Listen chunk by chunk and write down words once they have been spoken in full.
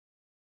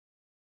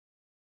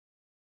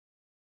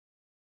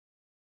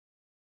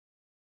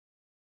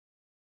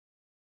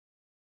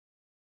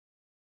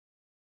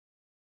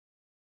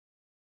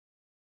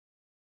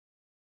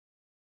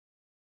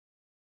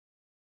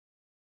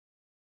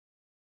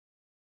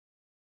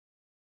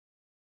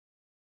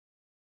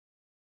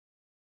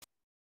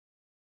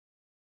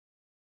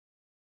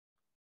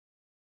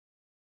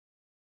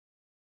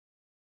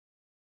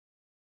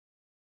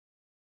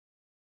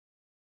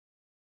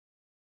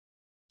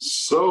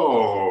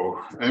So,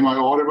 am I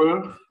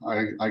audible?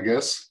 I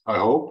guess, I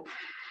hope.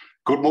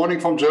 Good morning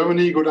from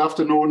Germany, good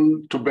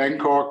afternoon to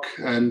Bangkok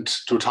and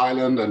to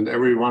Thailand and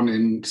everyone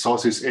in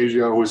Southeast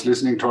Asia who is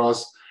listening to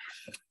us.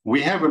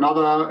 We have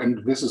another,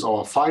 and this is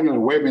our final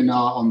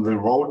webinar on the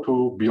road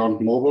to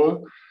Beyond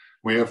Mobile.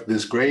 We have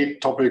this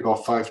great topic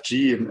of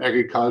 5G in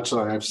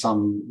agriculture. I have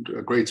some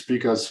great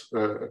speakers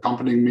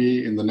accompanying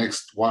me in the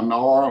next 1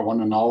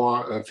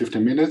 hour,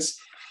 15 minutes.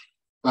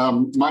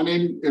 My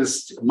name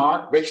is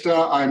Mark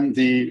Wächter. I'm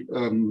the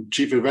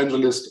chief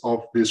evangelist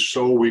of this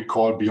show we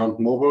call Beyond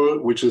Mobile,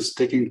 which is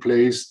taking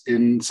place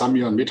in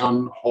Samyan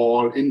Mithan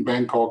Hall in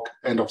Bangkok,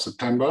 end of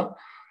September.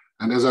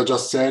 And as I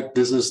just said,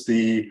 this is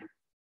the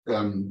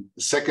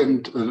this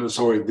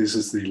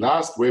is the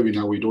last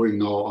webinar we're doing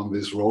now on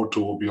this road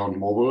to Beyond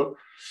Mobile.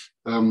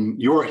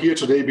 You are here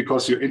today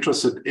because you're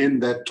interested in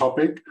that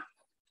topic.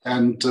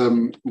 And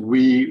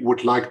we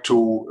would like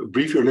to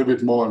brief you a little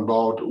bit more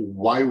about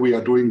why we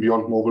are doing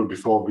Beyond Mobile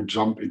before we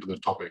jump into the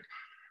topic.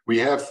 We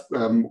have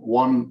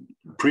one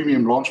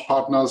premium launch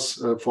partners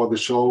for the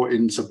show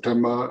in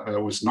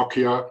September with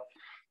Nokia.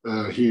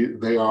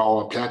 They are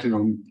our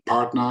platinum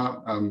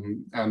partner,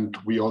 and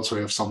we also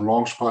have some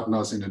launch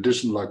partners in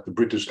addition, like the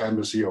British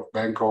Embassy of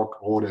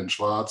Bangkok, Rode &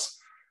 Schwarz,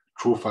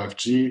 True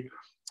 5G.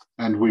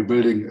 And we're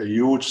building a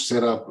huge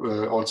setup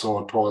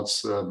also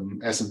towards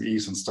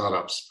SMEs and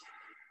startups.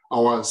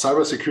 Our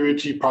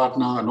cybersecurity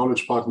partner,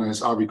 knowledge partner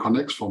is RB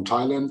Connect from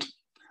Thailand.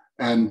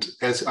 And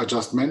as I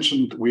just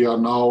mentioned, we are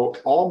now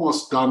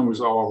almost done with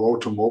our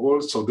road to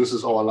mobile. So this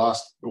is our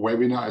last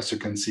webinar, as you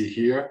can see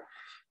here.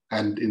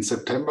 And in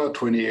September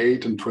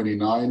 28 and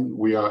 29,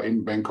 we are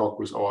in Bangkok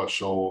with our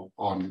show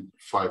on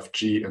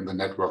 5G and the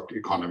network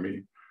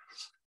economy.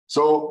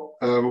 So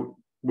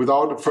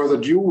without further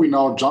ado, we're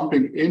now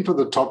jumping into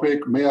the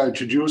topic. May I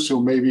introduce you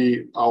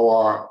maybe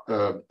our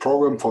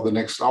program for the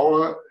next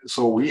hour?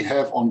 So we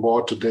have on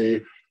board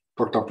today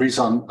Dr.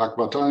 Prisan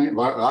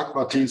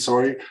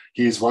Rakwatin,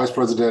 He is Vice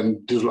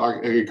President, Digital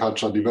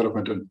Agriculture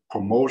Development and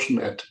Promotion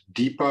at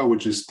DIPA,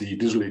 which is the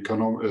Digital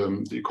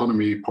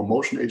Economy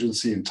Promotion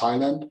Agency in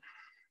Thailand.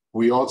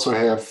 We also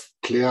have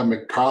Claire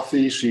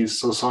McCarthy. She's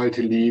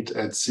Society Lead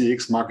at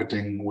CX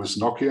Marketing with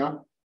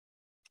Nokia.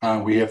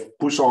 We have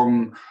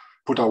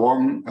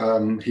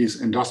Putawong,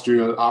 he's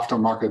Industrial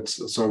Aftermarket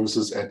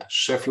Services at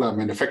Scheffler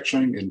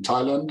Manufacturing in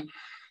Thailand.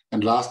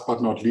 And last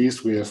but not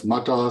least, we have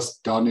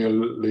Matas Daniel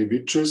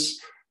Levicius.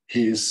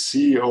 He is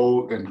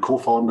CEO and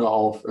co-founder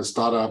of a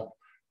startup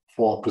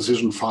for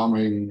precision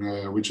farming,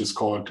 which is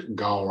called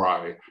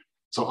Gaorai.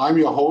 So I'm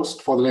your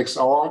host for the next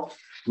hour.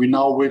 We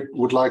now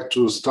would like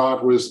to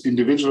start with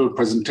individual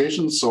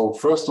presentations. So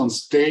first on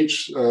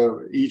stage,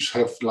 each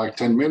have like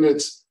 10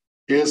 minutes.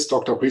 Is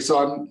Dr.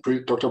 Prisan.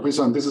 Dr.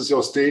 Prisan, this is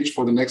your stage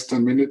for the next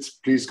 10 minutes.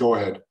 Please go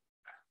ahead.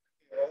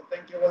 Well,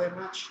 thank you very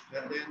much.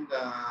 And then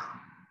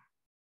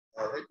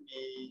let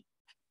me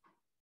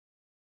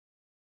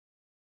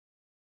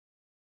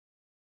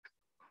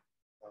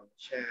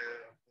share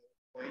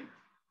the point.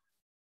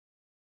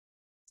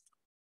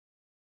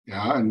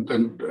 Yeah,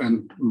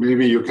 and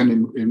maybe you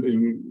can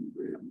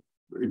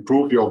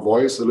improve your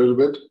voice a little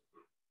bit,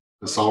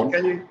 the sound.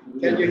 Can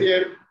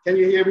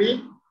you hear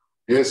me?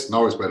 Yes,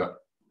 now it's better.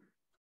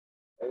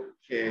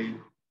 Okay,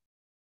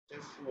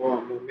 just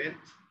one moment.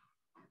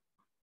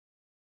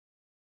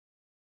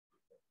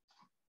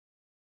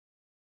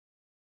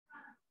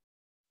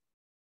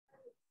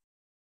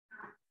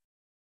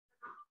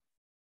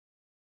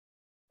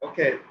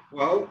 Okay,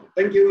 well,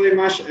 thank you very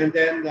much. And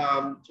then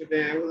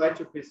today I would like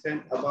to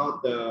present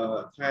about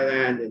the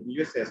Thailand and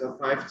uses of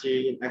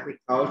 5G in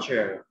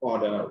agriculture for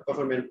the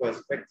government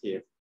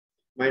perspective.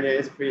 My name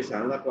is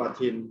Prisan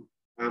Rakwatin.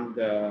 I'm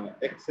the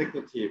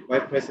Executive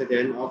Vice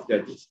President of the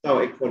Digital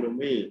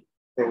Economy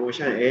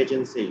Promotion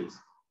Agencies,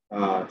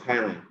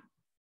 Thailand.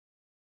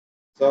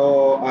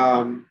 So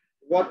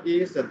what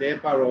is the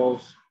DEPA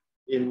roles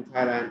in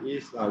Thailand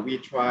is we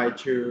try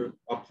to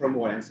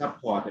promote and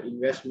support the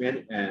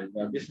investment and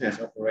business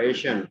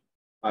operation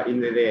in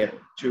relation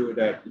to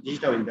the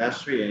digital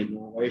industry and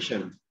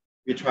innovation.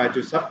 We try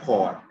to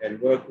support and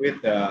work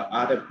with the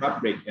other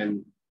public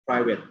and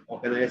private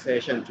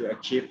organization to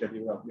achieve the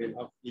development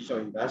of digital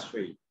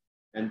industry.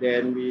 And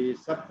then we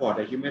support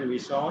the human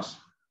resource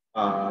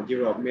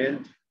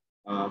development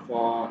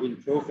for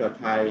improve the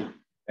Thai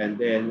and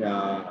then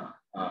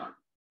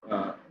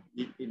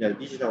in the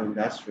digital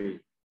industry.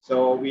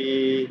 So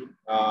we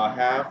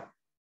have,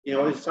 in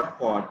order to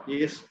support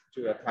this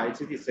to the Thai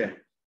citizen,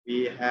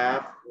 we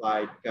have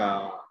like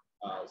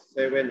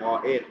 7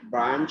 or 8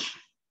 branch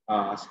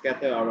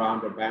scattered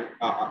around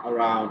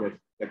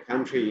the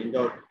country in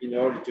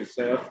order to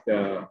serve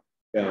the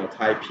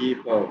Thai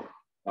people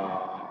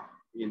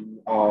in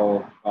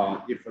all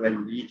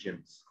different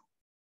regions.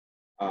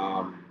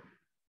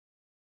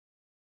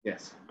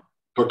 Yes.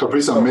 Dr.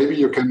 Prisan, maybe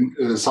you can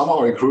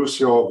somehow increase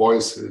your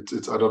voice.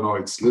 It's I don't know,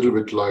 it's a little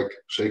bit like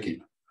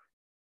shaky.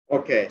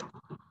 Okay.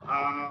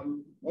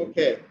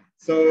 Okay.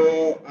 So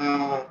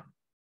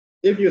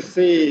if you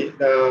see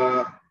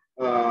the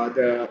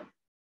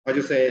how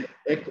to say,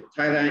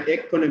 Thailand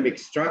economic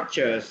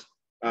structures.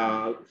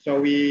 So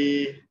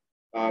we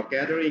are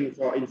gathering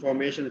for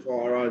information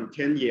for around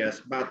 10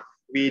 years, but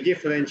we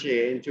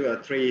differentiate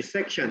into three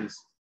sections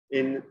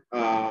in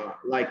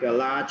like a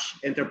large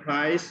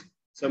enterprise,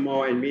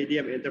 small and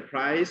medium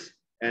enterprise,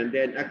 and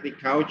then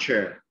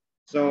agriculture.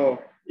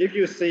 So if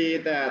you see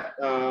that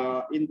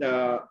in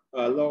the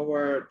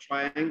lower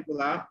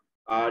triangular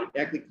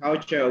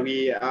agriculture,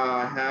 we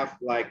have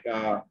like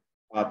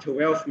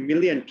 12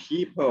 million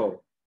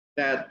people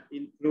that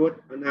include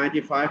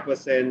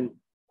 95%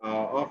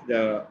 of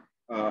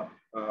uh,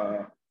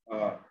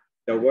 uh,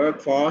 the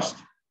workforce,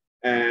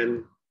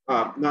 and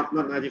not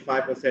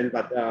 95%,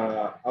 but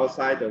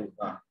outside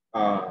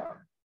uh,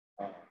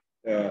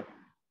 the,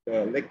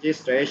 the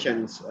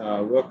legislation's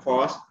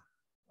workforce.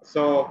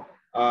 So,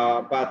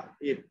 but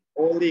it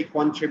only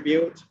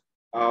contributes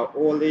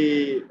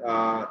only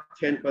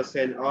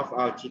 10% of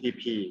our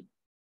GDP.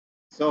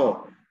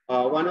 So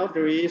one of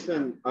the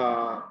reasons,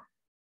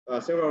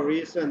 several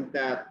reasons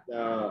that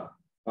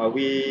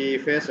we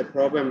face a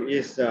problem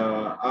is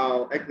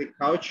our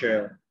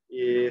agriculture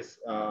is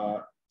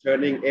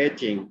turning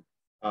aging.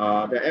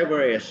 The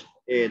average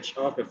age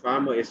of the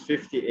farmer is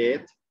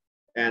 58,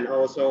 and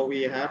also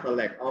we have a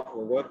lack of a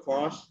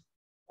workforce.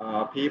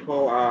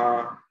 People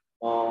are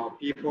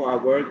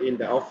work in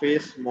the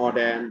office more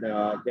than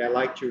they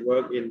like to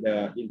work in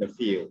the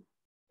field,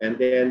 and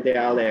then they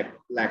are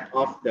lack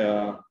of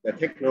the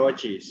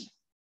technologies,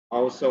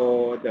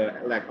 also the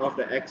lack of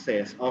the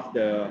access of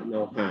the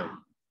know-how.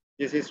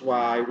 This is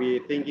why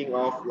we're thinking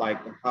of like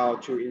how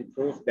to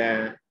improve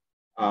their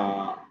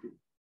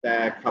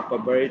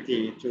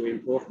capability to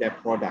improve their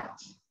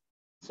products.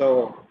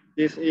 So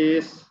this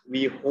is,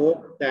 we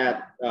hope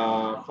that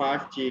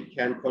 5G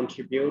can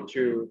contribute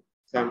to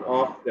some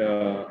of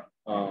the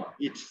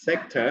each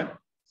sector.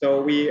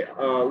 So we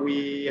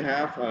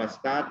have a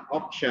start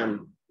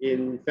auction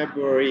in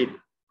February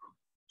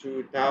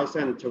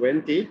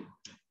 2020.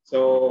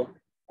 So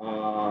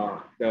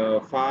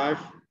the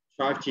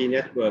 5G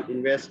network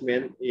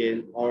investment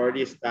in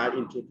already start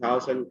in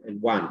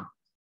 2001.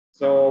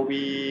 So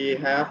we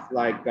have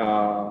like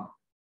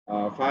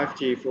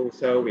 5G full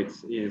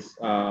service is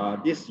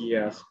this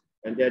year,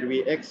 and then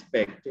we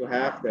expect to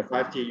have the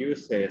 5G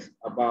usage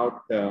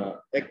about the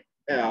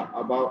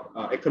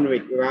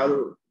economic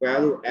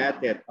value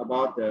added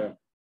about the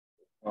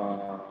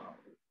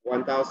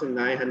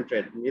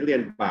 1,900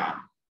 million baht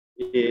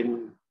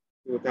in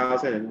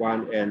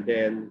 2001, and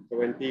then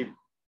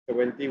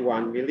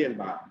 21 million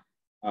baht,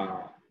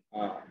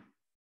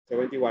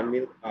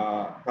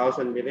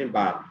 21,000 million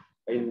baht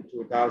in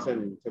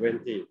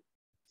 2020.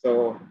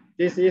 So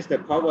this is the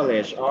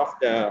coverage of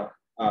the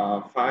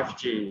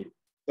 5G.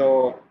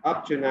 So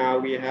up to now,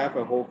 we have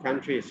a whole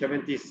country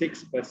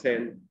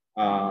 76%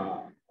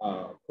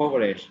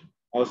 coverage.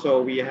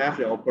 Also, we have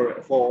the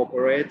four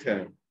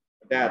operators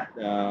that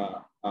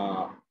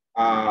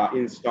are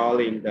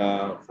installing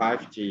the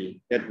 5G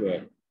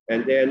network.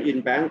 And then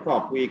in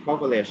Bangkok, we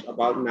coverage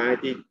about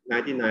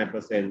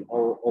 99%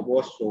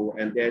 almost full.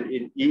 And then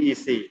in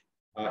EEC,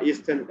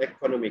 Eastern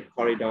Economic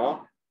Corridor,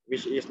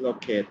 which is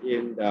located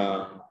in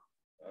the,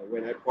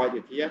 when I point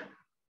it here,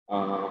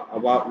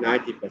 about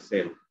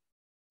 90%.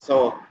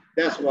 So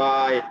that's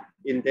why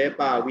in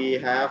DEPA, we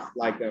have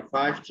like a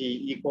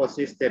 5G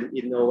ecosystem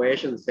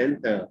innovation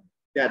center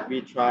that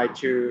we try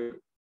to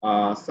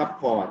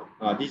support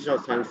digital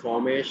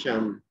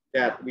transformation,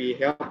 that we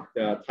help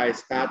the Thai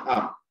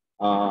startup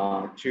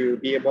to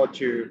be able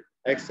to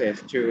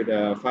access to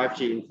the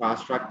 5G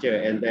infrastructure,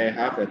 and they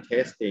have the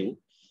testing.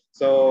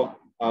 So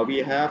we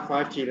have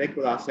 5G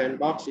regular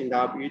sandbox in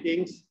our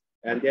buildings,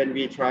 and then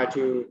we try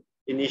to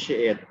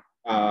initiate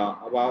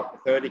about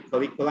 30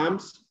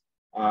 curriculums,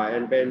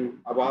 and then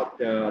about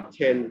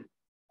 10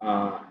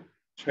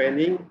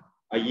 training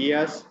a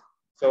year.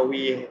 So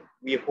we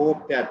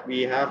hope that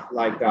we have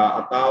like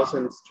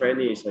 1,000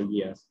 trainees a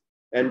year.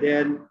 And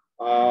then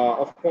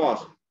of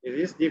course, it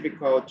is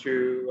difficult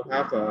to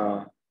have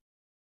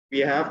we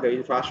have the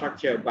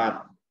infrastructure,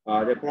 but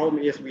the problem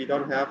is we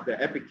don't have the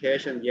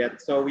application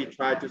yet. So we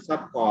try to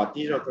support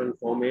digital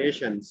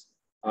transformations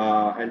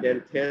and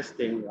then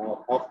testing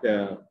of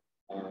the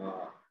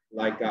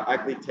like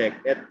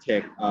agri-tech,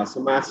 ed-tech,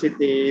 smart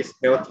cities,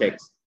 health tech,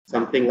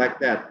 something like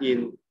that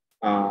in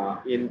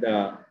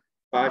the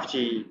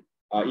 5G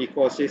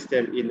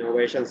ecosystem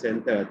innovation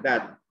center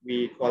that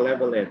we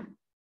collaborate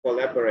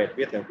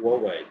with the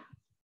Huawei.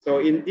 So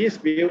in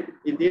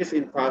this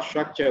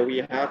infrastructure,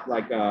 we have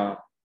like a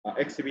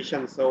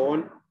exhibition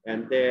zone,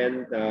 and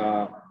then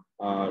the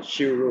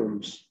shield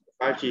rooms,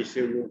 5G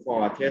shield room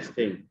for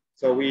testing.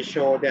 So we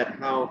show that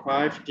how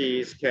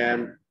 5Gs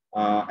can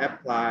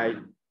apply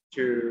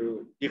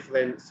to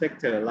different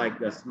sectors like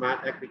the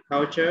smart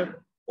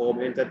agriculture, home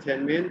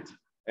entertainment,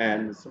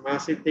 and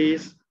smart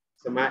cities,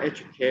 smart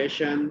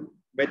education,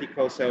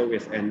 medical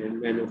service, and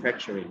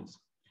manufacturing.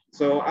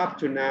 So up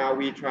to now,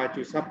 we try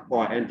to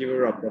support and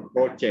develop the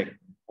project,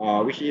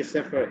 which is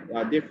separate,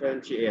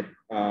 differentiate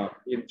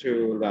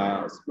into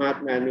the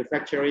smart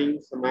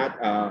manufacturing,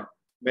 smart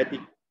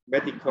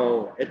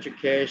medical,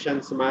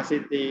 education, smart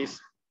cities,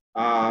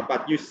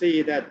 but you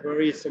see that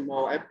very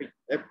small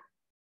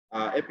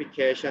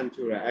application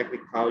to the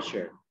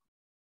agriculture.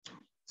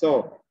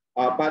 So,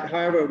 but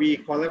however, we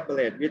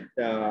collaborate with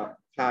the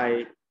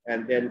Thai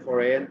and then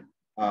foreign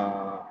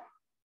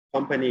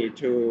company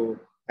to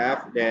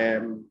have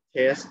them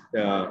test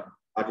the,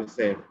 how to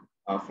say,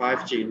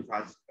 5G,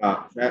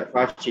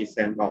 5G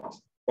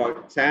sandbox.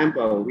 For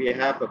example, we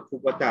have a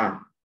Kubota,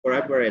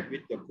 collaborate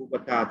with the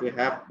Kubota to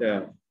have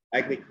the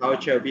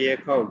agriculture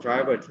vehicle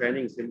driver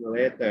training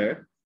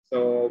simulator.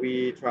 So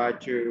we try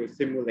to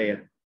simulate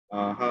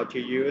how to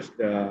use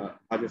the,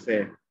 how to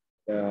say,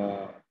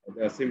 the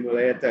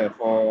simulator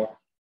for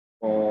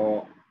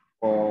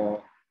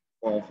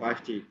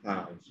 5G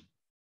clouds.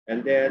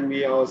 And then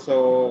we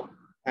also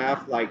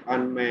have like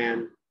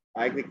unmanned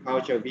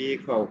agriculture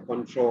vehicle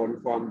control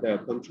from the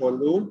control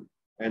room.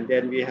 And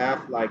then we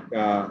have like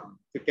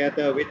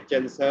together with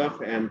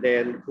GenSurf and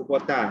then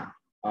Kubota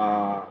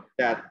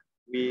that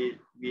we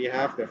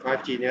have the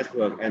 5G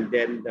network, and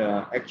then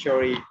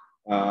actually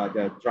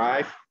the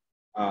drive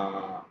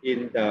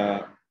in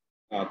the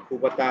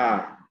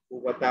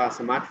Kubota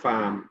Smart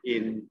Farm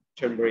in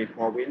Chonburi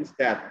province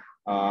that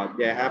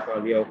they have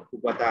a real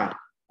Kubota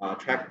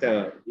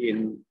tractor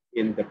in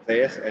the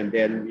place, and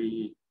then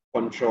we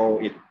control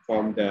it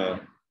from the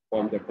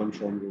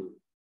control room.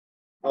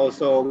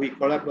 Also, we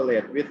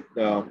collaborate with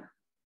the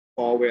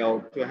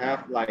Powell to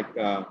have like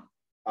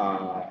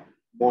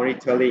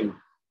monitoring,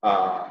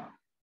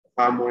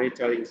 farm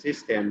monitoring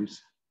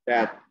systems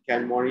that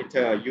can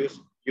monitor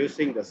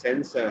using the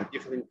sensor,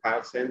 different kind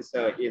of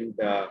sensor in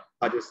the,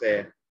 how to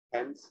say,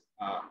 fence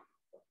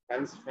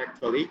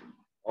factory,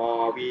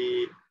 or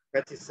we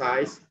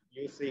pesticides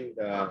using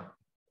the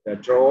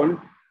drone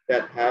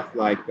that have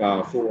like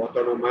full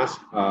autonomous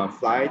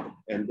flight,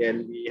 and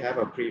then we have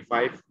a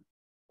pre-flight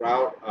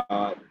route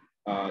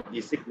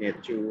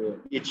designate to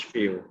each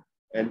field.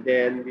 And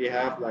then we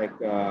have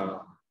like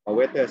a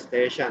weather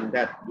station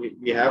that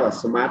we have a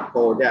smart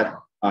pole that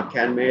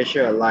can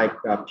measure like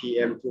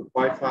PM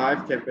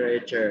 2.5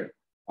 temperature,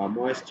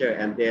 moisture,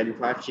 and then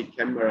 5G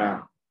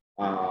camera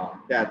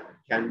that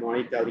can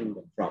monitoring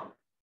the crop.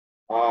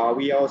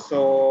 We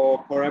also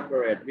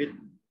collaborate with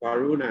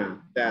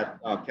Varuna that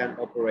can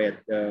operate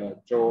the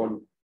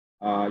drone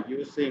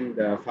using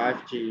the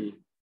 5G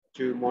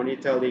to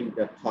monitoring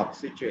the crop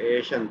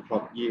situation,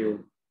 crop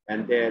yield,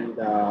 and then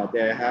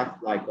they have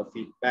like a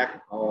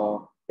feedback,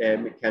 or they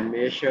can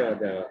measure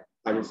the,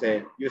 how to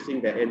say,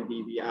 using the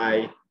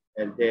NDVI,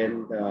 and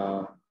then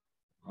to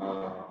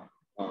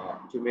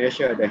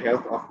measure the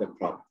health of the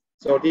crop.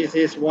 So this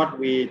is what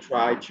we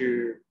try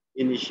to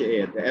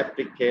initiate, the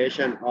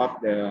application of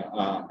the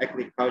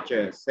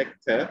agriculture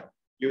sector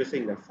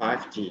using the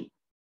 5G.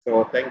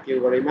 So thank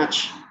you very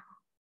much.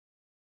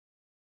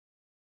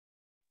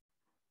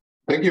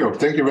 Thank you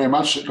very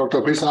much,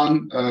 Dr.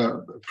 Prisan.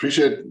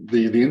 Appreciate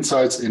the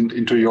insights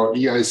into your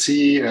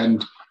EIC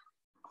and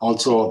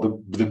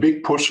also the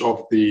big push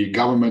of the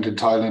government in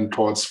Thailand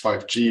towards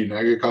 5G in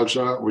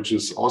agriculture, which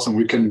is awesome.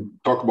 We can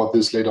talk about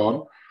this later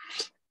on.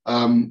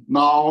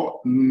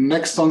 Now,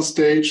 next on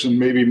stage, and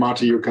maybe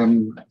Marty, you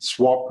can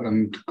swap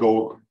and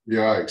go.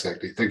 Yeah,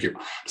 exactly. Thank you.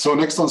 So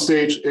next on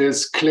stage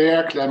is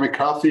Claire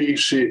McCarthy.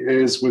 She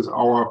is with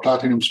our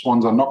platinum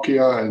sponsor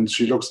Nokia, and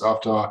she looks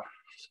after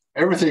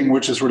everything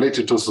which is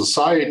related to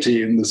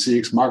society in the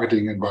CX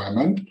marketing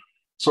environment.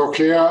 So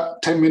Claire,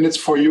 10 minutes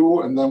for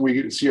you, and then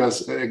we see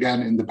us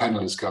again in the panel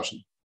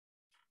discussion.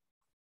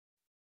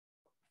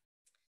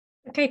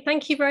 Okay,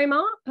 thank you very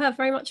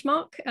much,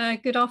 Mark.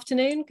 Good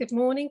afternoon, good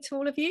morning to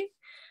all of you.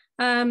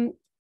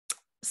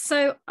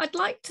 So I'd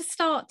like to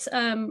start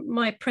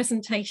my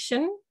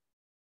presentation.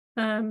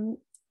 Are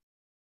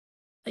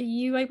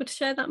you able to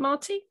share that,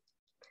 Marty?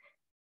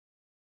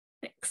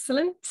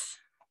 Excellent.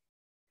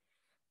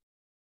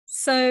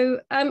 So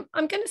I'm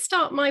going to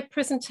start my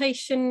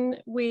presentation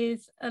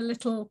with a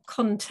little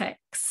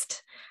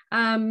context.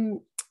 The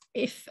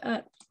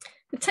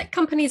tech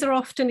companies are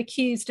often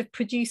accused of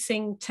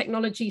producing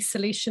technology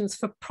solutions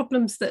for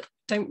problems that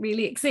don't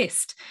really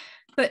exist.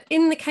 But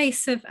in the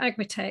case of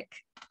agritech,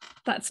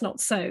 that's not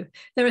so.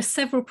 There are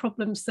several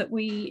problems that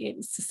we,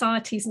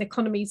 societies and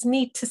economies,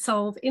 need to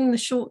solve in the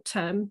short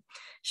to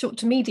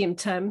medium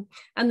term,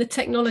 and the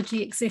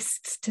technology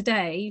exists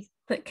today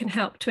that can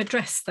help to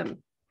address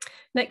them.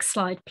 Next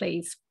slide,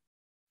 please.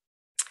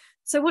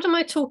 So what am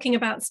I talking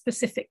about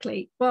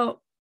specifically?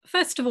 Well,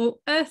 first of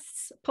all,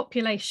 Earth's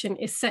population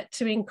is set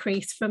to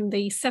increase from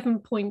the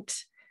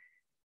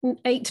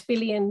 7.8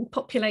 billion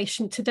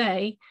population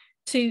today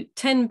to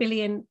 10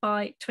 billion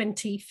by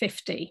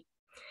 2050.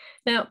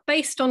 Now,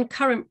 based on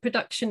current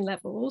production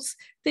levels,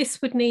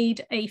 this would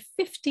need a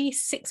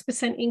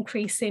 56%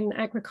 increase in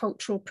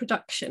agricultural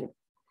production.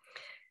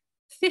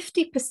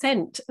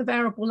 50% of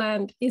arable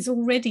land is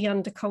already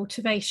under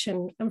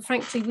cultivation, and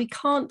frankly, we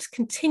can't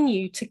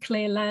continue to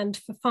clear land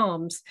for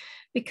farms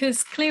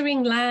because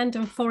clearing land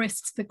and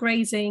forests for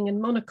grazing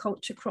and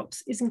monoculture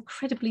crops is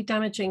incredibly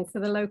damaging for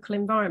the local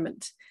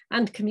environment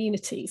and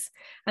communities,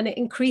 and it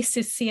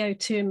increases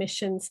CO2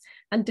 emissions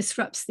and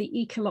disrupts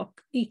the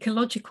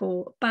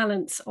ecological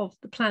balance of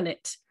the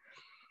planet.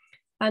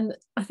 And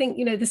I think,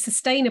 you know, the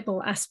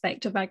sustainable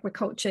aspect of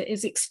agriculture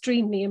is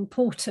extremely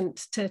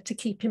important to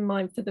keep in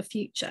mind for the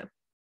future.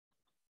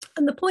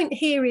 And the point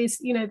here is,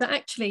 you know, that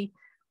actually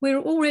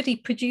we're already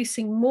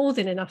producing more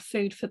than enough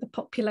food for the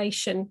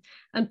population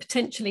and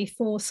potentially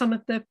for some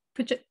of the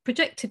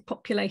projected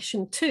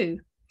population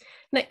too.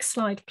 Next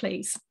slide,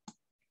 please.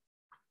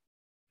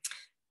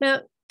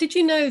 Now, did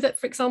you know that,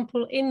 for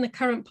example, in the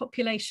current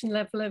population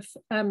level of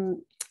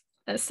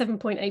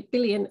 7.8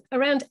 billion,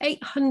 around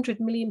 800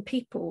 million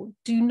people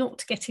do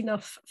not get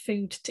enough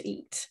food to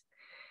eat?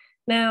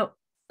 Now,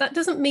 that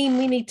doesn't mean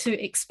we need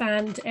to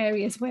expand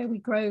areas where we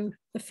grow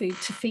the food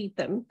to feed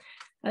them.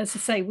 As I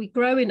say, we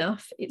grow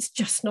enough, it's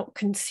just not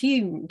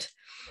consumed.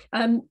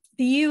 The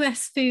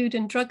US Food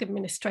and Drug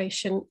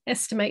Administration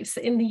estimates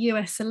that in the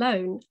US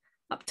alone,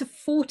 up to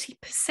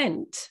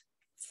 40%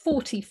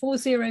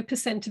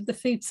 of the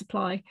food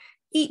supply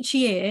each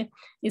year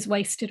is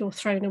wasted or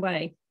thrown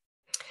away.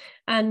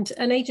 And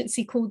an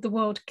agency called the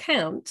World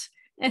Count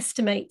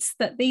estimates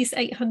that these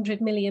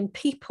 800 million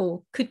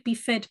people could be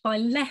fed by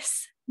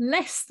less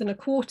than a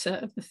quarter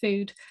of the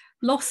food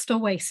lost or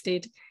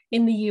wasted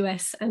in the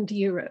US and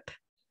Europe.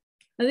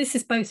 Now, this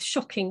is both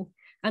shocking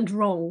and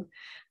wrong.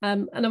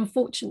 And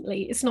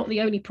unfortunately, it's not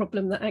the only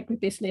problem that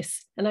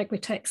agribusiness and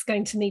agritech is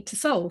going to need to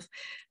solve,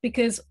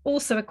 because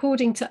also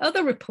according to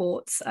other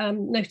reports,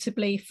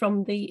 notably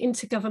from the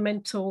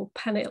Intergovernmental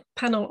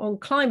Panel on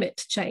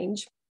Climate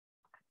Change,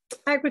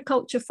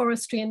 agriculture,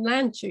 forestry and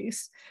land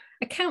use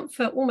account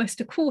for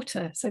almost a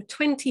quarter, so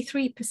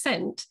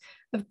 23%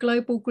 of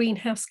global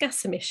greenhouse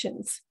gas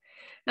emissions.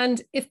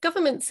 And if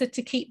governments are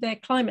to keep their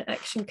climate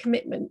action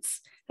commitments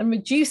and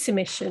reduce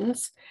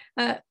emissions,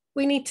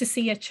 we need to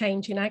see a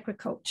change in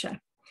agriculture,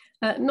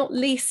 not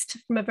least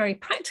from a very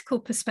practical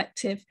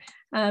perspective,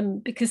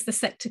 because the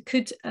sector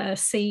could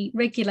see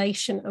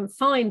regulation and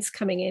fines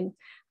coming in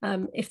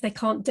if they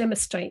can't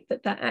demonstrate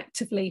that they're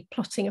actively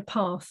plotting a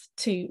path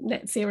to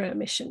net zero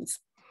emissions.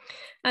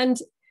 And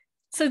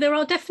so there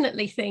are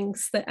definitely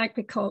things that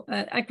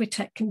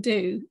agritech can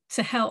do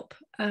to help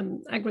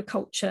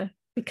agriculture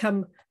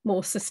become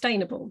more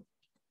sustainable.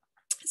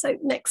 So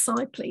next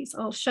slide, please.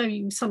 I'll show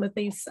you some of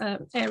these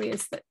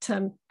areas that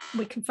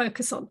we can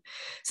focus on.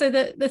 So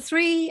the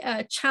three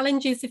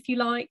challenges, if you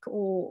like,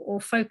 or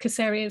focus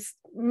areas,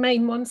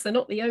 main ones, they're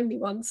not the only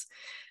ones.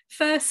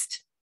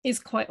 First is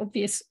quite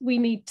obvious. We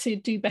need to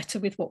do better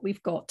with what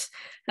we've got.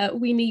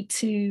 We need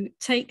to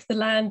take the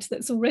land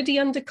that's already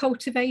under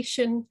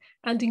cultivation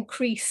and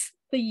increase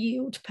the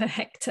yield per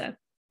hectare.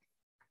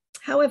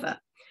 However,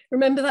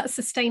 remember that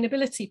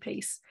sustainability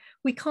piece.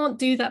 We can't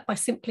do that by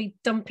simply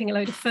dumping a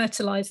load of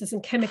fertilizers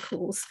and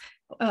chemicals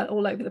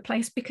all over the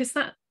place, because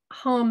that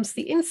harms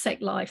the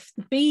insect life,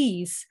 the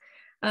bees,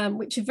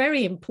 which are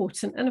very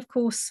important, and of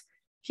course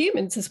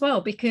humans as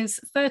well, because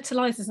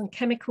fertilizers and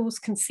chemicals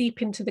can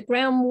seep into the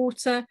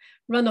groundwater,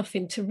 run off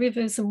into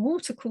rivers and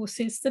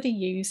watercourses that are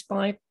used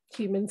by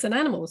humans and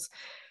animals.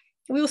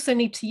 We also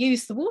need to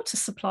use the water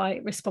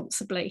supply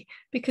responsibly,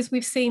 because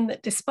we've seen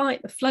that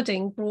despite the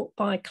flooding brought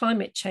by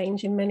climate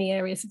change in many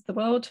areas of the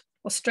world,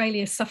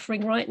 Australia is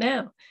suffering right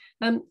now.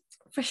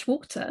 Fresh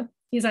water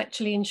is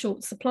actually in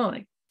short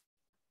supply.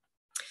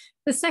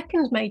 The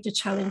second major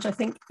challenge, I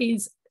think,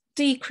 is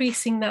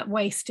decreasing that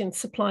waste in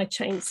supply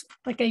chains.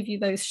 I gave you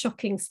those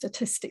shocking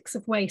statistics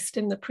of waste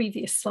in the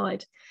previous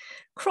slide.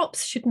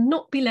 Crops should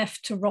not be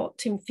left to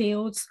rot in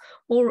fields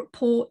or at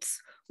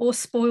ports or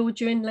spoil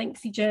during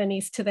lengthy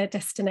journeys to their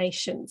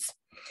destinations.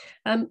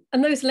 And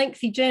those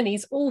lengthy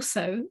journeys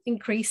also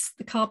increase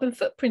the carbon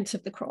footprint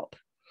of the crop.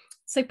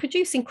 So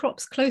producing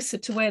crops closer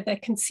to where they're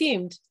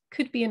consumed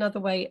could be another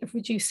way of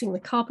reducing the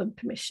carbon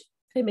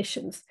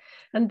emissions.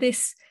 And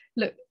this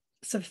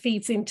sort of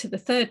feeds into the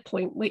third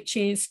point, which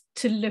is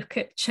to look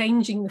at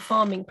changing the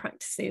farming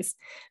practices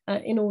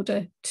in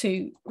order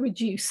to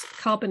reduce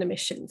carbon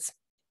emissions.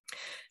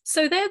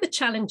 So they're the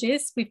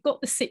challenges. We've got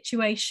the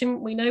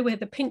situation. We know where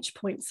the pinch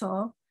points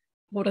are.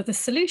 What are the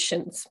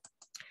solutions?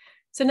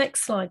 So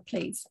next slide,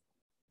 please.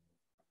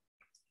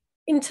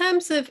 In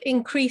terms of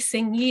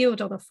increasing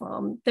yield on a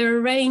farm, there are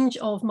a range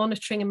of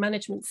monitoring and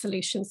management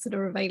solutions that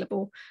are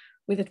available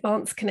with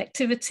advanced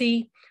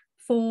connectivity,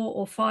 4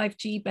 or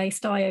 5G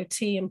based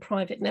IoT and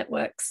private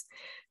networks.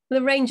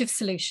 The range of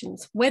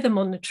solutions, weather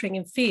monitoring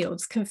in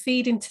fields can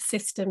feed into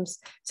systems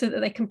so that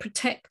they can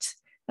protect,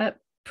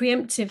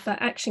 preemptive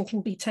action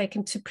can be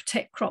taken to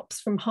protect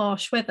crops from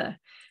harsh weather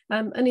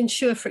and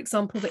ensure, for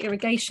example, that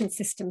irrigation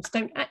systems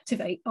don't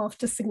activate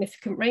after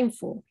significant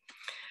rainfall.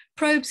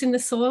 Probes in the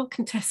soil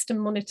can test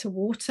and monitor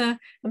water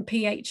and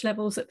pH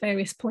levels at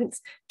various points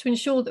to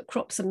ensure that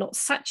crops are not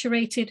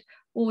saturated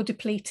or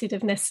depleted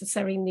of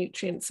necessary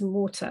nutrients and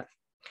water.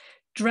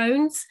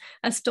 Drones,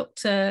 as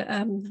Dr.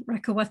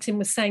 Rakawatin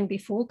was saying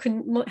before,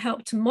 can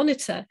help to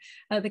monitor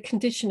the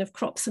condition of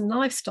crops and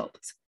livestock,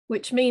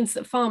 which means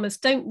that farmers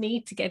don't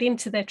need to get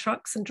into their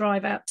trucks and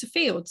drive out to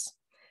fields.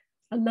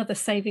 Another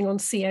saving on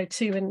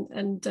CO2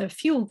 and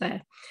fuel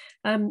there.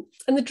 And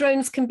the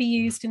drones can be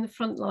used in the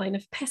front line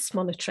of pest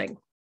monitoring.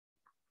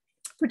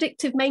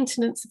 Predictive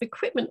maintenance of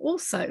equipment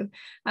also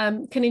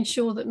can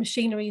ensure that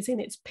machinery is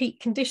in its peak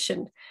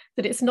condition,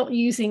 that it's not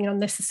using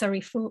unnecessary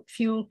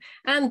fuel,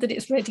 and that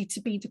it's ready to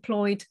be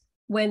deployed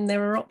when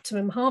there are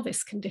optimum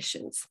harvest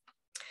conditions.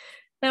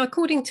 Now,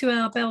 according to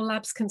our Bell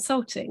Labs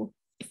consulting,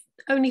 if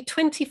only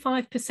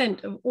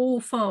 25% of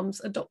all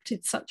farms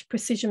adopted such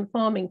precision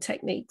farming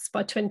techniques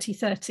by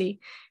 2030,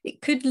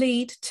 it could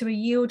lead to a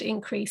yield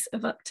increase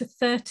of up to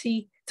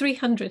 300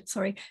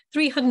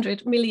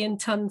 million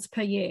tonnes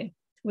per year,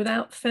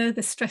 without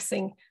further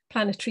stressing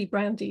planetary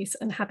boundaries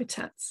and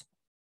habitats.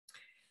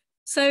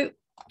 So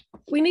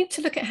we need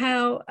to look at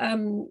how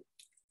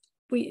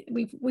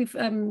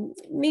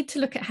need to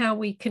look at how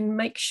we can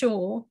make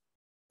sure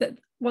that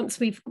once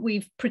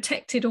we've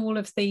protected all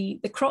of the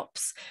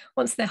crops,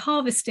 once they're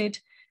harvested,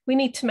 we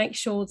need to make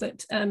sure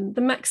that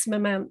the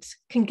maximum amount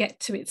can get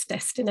to its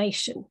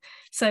destination.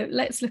 So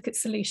let's look at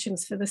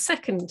solutions for the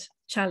second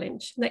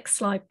challenge. Next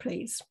slide,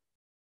 please.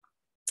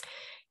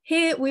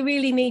 Here, we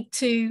really need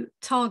to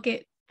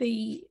target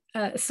the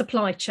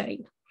supply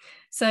chain.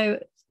 So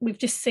we've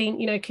just seen,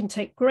 can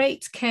take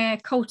great care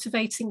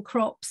cultivating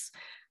crops,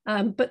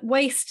 but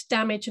waste,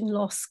 damage and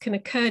loss can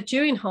occur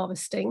during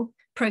harvesting,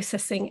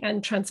 processing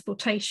and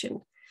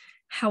transportation.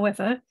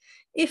 However,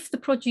 if the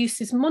produce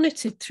is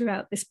monitored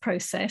throughout this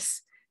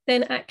process,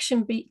 then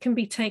action can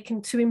be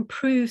taken to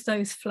improve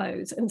those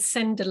flows and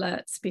send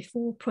alerts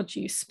before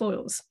produce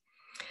spoils.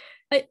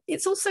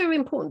 It's also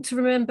important to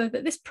remember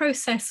that this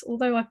process,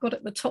 although I've got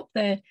at the top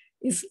there,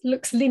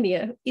 looks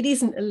linear. It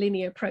isn't a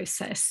linear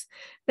process.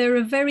 There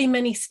are very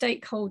many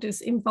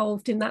stakeholders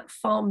involved in that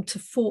farm to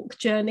fork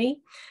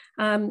journey.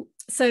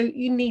 So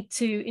you need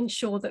to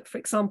ensure that, for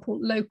example,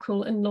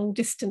 local and long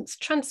distance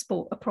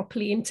transport are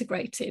properly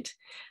integrated.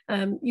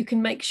 You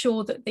can make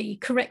sure that the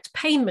correct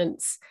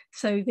payments,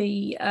 so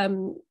the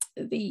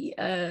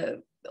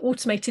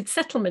automated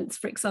settlements,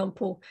 for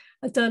example,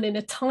 are done in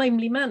a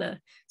timely manner.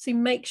 So you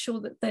make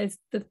sure that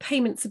the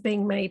payments are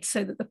being made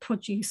so that the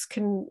produce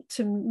can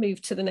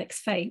move to the next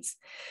phase.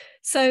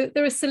 So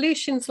there are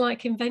solutions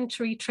like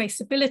inventory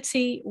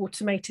traceability,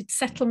 automated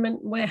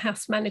settlement,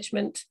 warehouse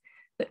management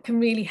that can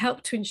really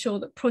help to ensure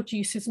that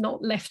produce is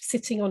not left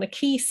sitting on a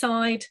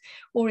quayside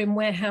or in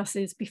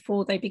warehouses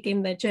before they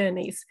begin their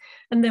journeys.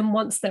 And then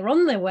once they're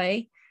on their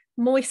way,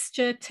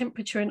 moisture,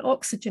 temperature and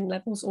oxygen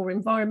levels or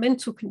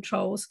environmental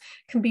controls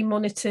can be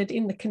monitored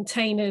in the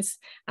containers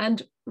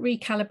and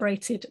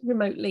recalibrated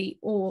remotely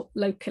or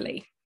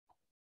locally.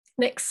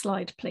 Next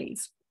slide,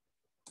 please.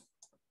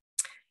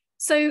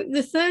 So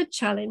the third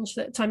challenge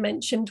that I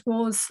mentioned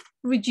was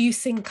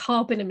reducing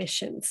carbon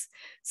emissions.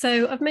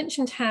 So I've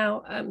mentioned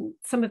how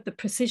some of the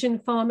precision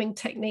farming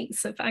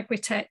techniques of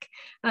agritech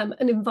and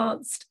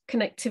advanced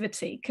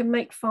connectivity can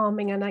make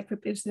farming and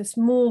agribusiness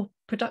more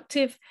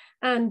productive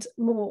and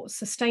more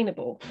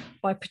sustainable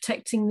by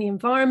protecting the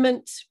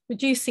environment,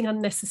 reducing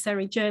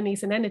unnecessary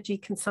journeys and energy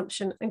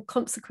consumption, and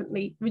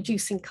consequently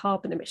reducing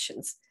carbon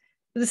emissions.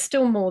 But there's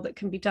still more that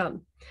can be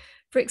done.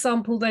 For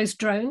example, those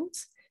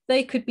drones,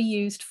 they could be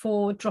used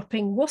for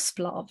dropping wasp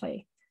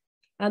larvae,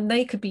 and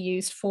they could be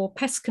used for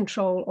pest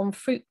control on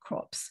fruit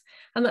crops.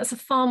 And that's a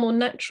far more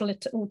natural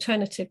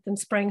alternative than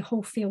spraying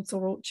whole fields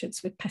or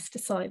orchards with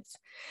pesticides.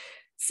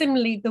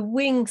 Similarly, the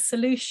wing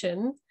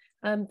solution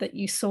that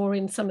you saw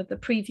in some of the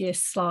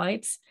previous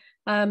slides,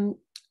 and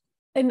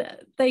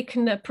they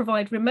can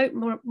provide remote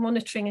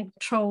monitoring and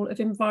control of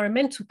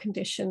environmental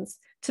conditions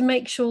to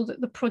make sure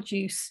that the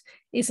produce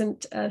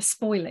isn't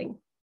spoiling.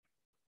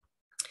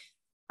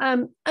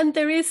 And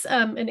there is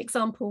an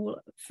example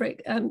for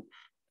it.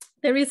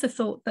 There is a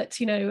thought that,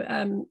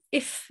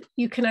 if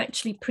you can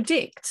actually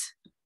predict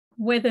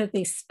whether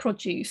this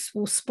produce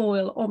will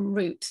spoil en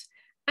route,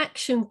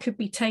 action could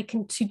be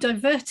taken to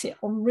divert it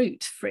en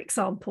route, for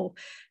example.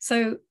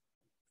 So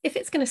if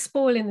it's going to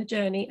spoil in the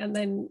journey and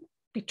then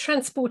be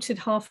transported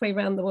halfway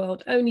around the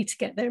world only to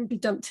get there and be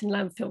dumped in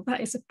landfill,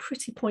 that is a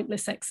pretty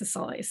pointless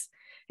exercise.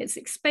 It's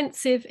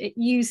expensive, it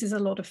uses a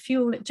lot of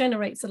fuel, it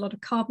generates a lot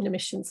of carbon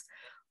emissions.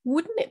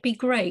 Wouldn't it be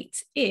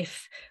great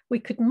if we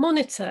could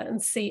monitor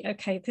and see,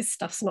 okay, this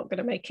stuff's not going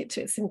to make it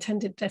to its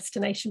intended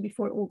destination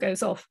before it all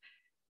goes off.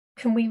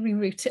 Can we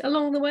reroute it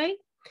along the way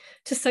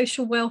to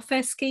social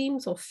welfare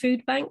schemes or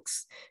food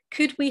banks?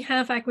 Could we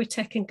have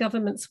agritech and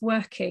governments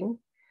working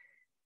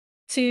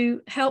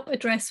to help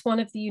address one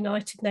of the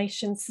United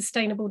Nations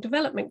Sustainable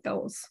Development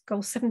Goals,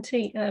 Goal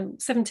 17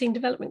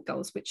 Development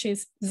Goals, which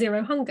is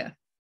zero hunger?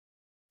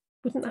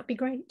 Wouldn't that be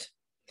great?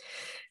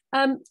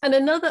 And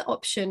another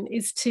option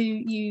is to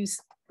use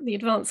the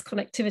advanced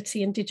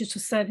connectivity and digital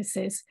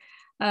services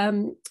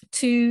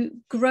to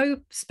grow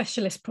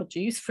specialist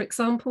produce, for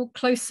example,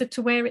 closer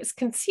to where it's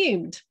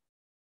consumed.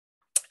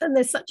 And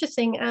there's such a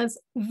thing as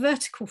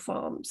vertical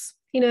farms.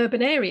 in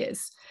urban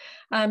areas.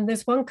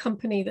 There's one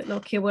company that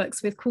Nokia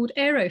works with called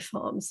Aero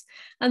Farms,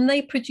 and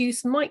they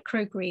produce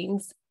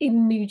microgreens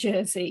in New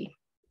Jersey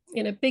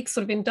in a big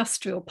sort of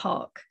industrial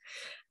park.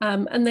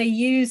 And they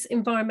use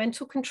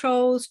environmental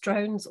controls,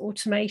 drones,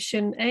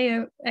 automation,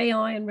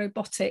 AI and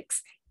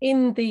robotics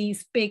in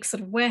these big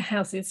sort of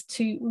warehouses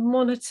to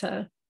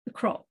monitor the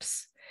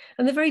crops.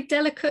 And they're very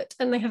delicate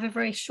and they have a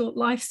very short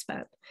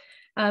lifespan.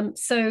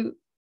 So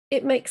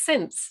it makes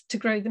sense to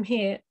grow them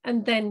here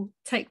and then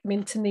take them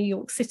into New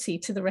York City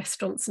to the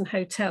restaurants and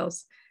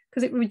hotels,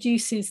 because it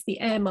reduces the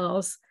air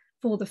miles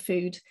for the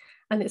food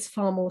and it's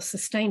far more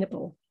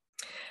sustainable.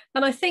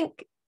 And I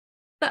think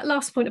that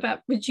last point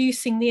about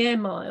reducing the air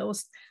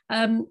miles,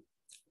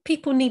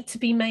 people need to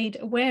be made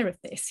aware of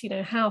this, you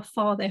know, how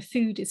far their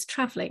food is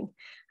traveling.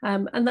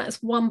 And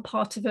that's one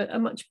part of a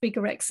much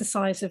bigger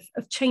exercise of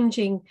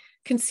changing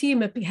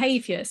consumer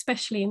behavior,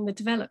 especially in the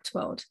developed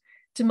world.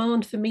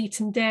 Demand for meat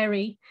and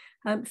dairy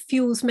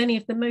fuels many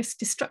of the most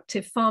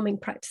destructive farming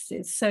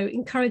practices. So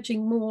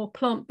encouraging more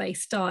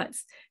plant-based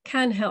diets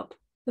can help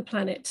the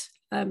planet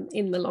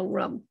in the long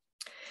run.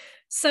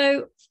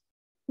 So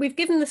we've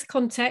given this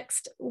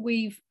context,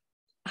 we've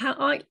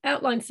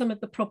outlined some of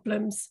the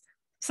problems,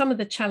 some of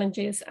the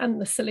challenges and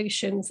the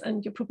solutions,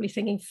 and you're probably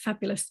thinking,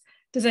 fabulous,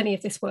 does any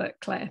of this work,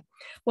 Claire?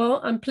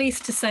 Well, I'm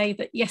pleased to say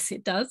that yes,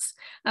 it does.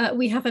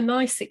 We have a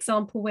nice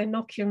example where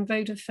Nokia and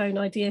Vodafone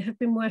Idea have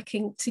been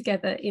working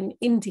together in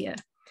India.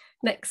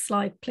 Next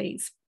slide,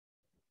 please.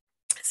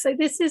 So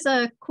this is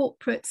a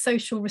corporate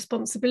social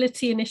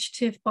responsibility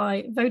initiative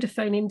by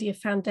Vodafone India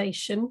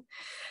Foundation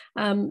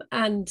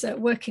and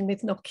working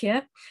with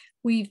Nokia.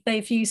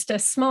 They've used a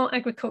smart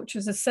agriculture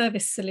as a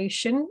service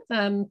solution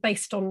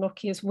based on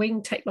Nokia's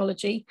Wing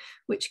technology,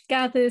 which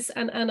gathers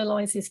and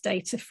analyzes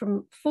data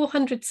from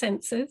 400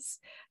 sensors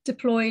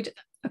deployed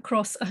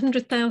across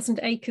 100,000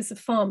 acres of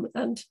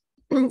farmland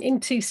in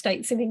 2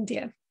 states in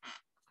India.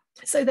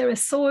 So there are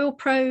soil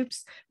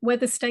probes,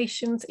 weather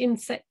stations,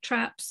 insect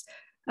traps,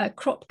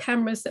 crop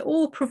cameras. They're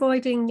all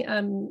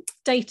providing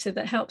data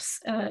that helps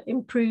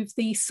improve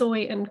the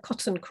soy and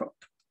cotton crop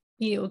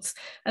yields,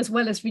 as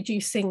well as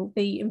reducing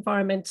the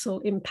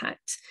environmental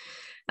impact.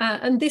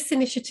 And this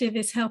initiative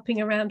is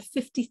helping around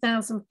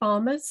 50,000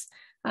 farmers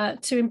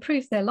to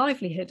improve their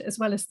livelihood, as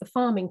well as the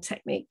farming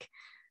technique.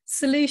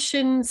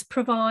 Solutions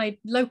provide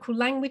local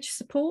language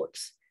support.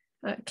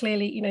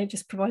 Clearly, you know,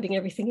 just providing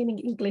everything in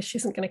English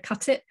isn't going to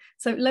cut it.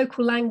 So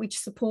local language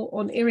support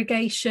on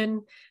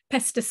irrigation,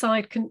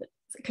 pesticide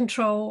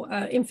control,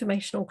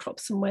 information on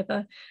crops and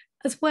weather,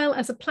 as well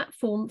as a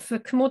platform for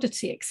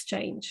commodity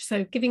exchange.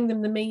 So giving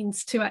them the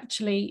means to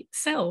actually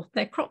sell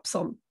their crops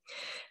on.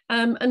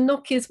 And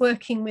Nokia is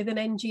working with an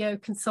NGO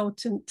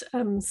consultant,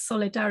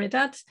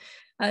 Solidaridad,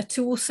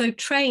 to also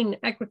train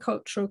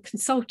agricultural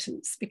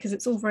consultants, because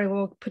it's all very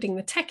well putting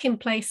the tech in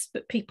place,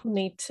 but people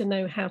need to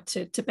know how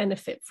to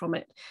benefit from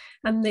it.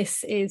 And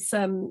this is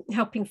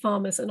helping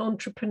farmers and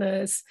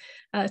entrepreneurs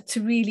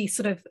to really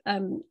sort of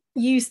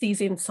use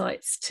these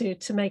insights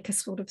to make a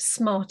sort of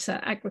smarter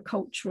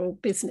agricultural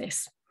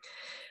business.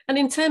 And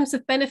in terms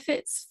of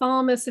benefits,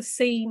 farmers have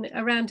seen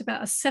around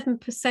about a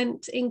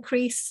 7%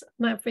 increase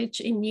on average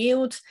in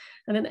yield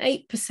and an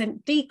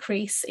 8%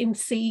 decrease in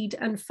seed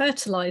and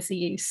fertilizer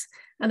use,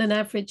 and an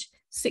average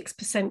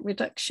 6%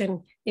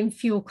 reduction in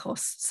fuel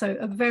costs. So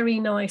a very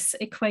nice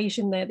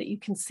equation there that you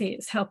can see.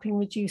 It's helping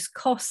reduce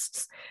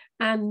costs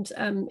and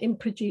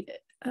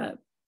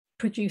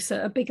produce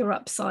a bigger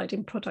upside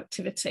in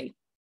productivity.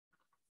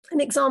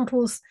 And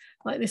examples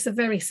like this are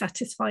very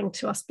satisfying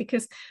to us,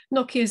 because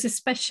Nokia is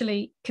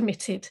especially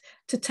committed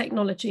to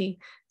technology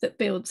that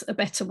builds a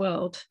better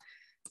world.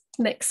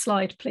 Next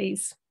slide,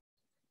 please.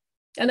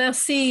 And our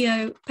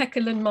CEO,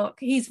 Pekka Lundmark,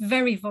 he's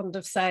very fond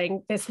of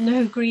saying there's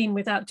no green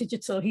without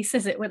digital. He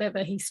says it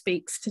whenever he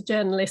speaks to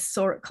journalists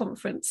or at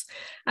conference.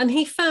 And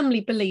he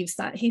firmly believes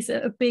that. He's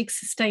a big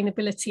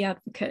sustainability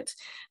advocate.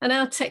 And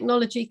our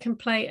technology can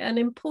play an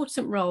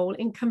important role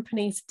in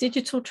companies'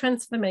 digital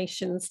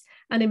transformations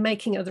and in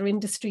making other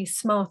industries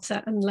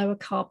smarter and lower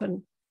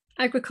carbon.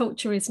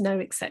 Agriculture is no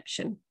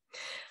exception.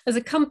 As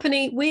a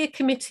company, we're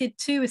committed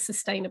to a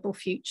sustainable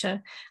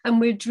future, and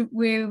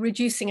we're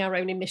reducing our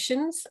own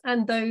emissions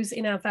and those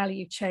in our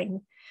value chain.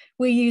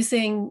 We're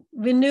using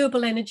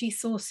renewable energy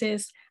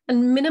sources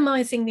and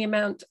minimizing the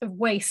amount of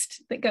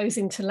waste that goes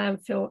into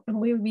landfill,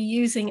 and we're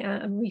reusing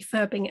and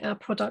refurbing our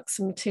products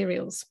and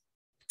materials.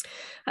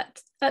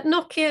 At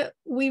Nokia,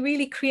 we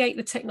really create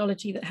the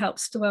technology that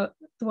helps the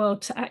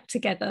world to act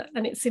together,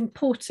 and it's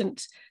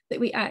important that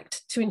we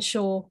act to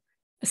ensure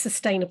a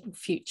sustainable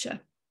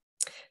future.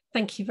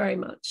 Thank you very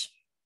much.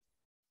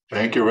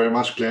 Thank you very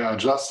much, Claire. I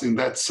just in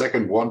that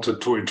second wanted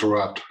to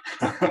interrupt.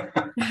 No,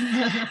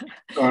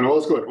 it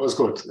was good, it was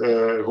good.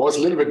 It was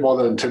a little bit more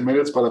than 10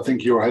 minutes, but I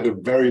think you had a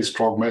very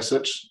strong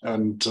message.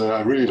 And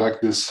I really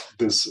like this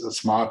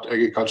smart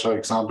agriculture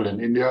example in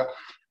India.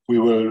 We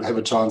will have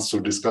a chance to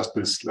discuss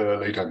this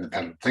later in the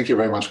panel. Thank you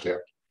very much,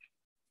 Claire.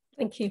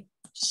 Thank you.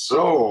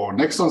 So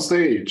next on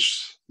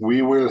stage,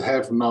 we will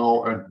have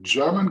now a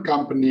German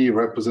company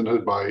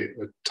represented by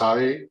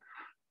Thai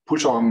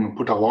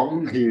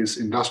Putawong. He is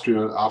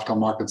Industrial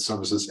Aftermarket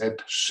Services at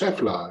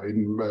Schaeffler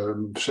in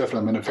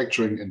Schaeffler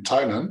Manufacturing in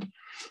Thailand.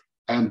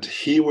 And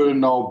he will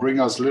now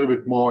bring us a little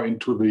bit more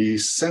into the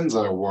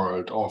sensor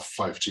world of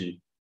 5G.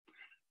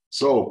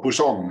 So,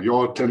 Putawong,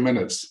 your 10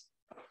 minutes.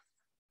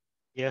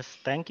 Yes,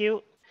 thank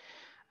you.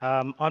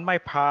 On my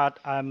part,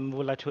 I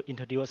would like to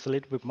introduce a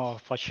little bit more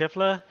for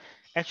Schaeffler.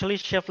 Actually,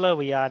 Schaeffler,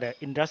 we are the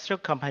industrial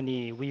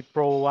company. We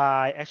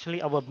provide,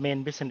 actually, our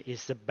main business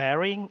is the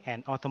bearing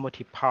and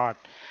automotive part.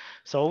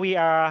 So we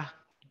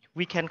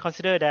can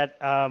consider that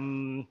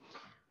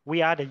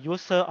we are the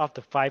user of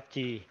the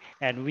 5G,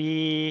 and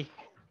we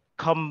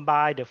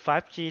combine the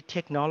 5G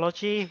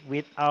technology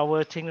with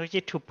our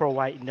technology to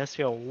provide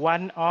industrial.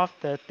 One of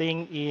the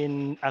thing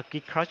in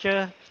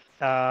agriculture,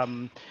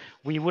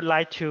 we would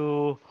like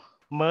to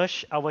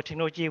merge our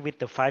technology with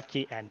the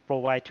 5G and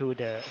provide to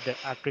the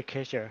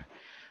agriculture.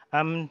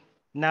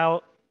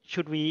 Now,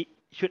 should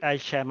I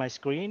share my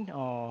screen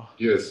or?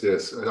 Yes.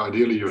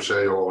 Ideally, you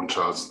share your own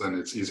charts, then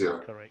it's easier.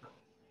 Correct.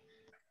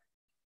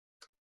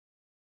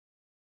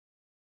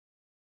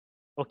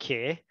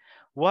 Okay.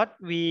 What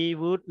we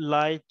would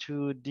like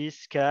to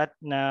discuss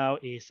now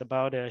is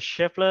about the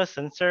Schaeffler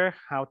sensor,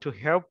 how to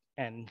help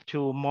and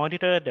to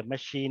monitor the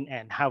machine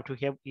and how to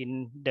help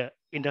in the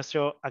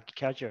industrial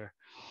agriculture.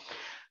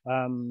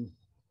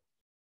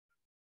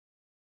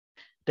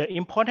 The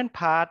important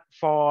part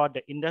for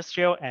the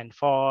industrial and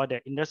for the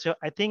industrial,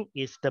 I think,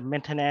 is the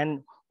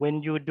maintenance.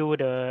 When you do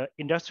the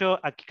industrial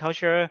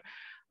agriculture,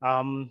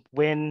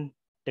 when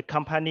the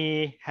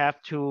company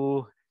have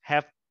to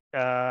have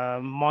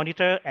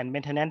monitor and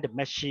maintain the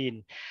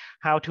machine,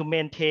 how to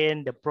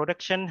maintain the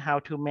production, how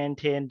to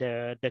maintain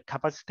the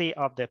capacity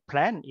of the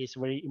plant is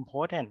very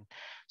important.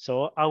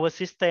 So our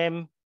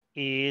system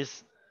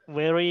is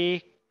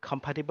very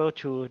compatible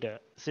to the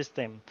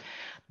system.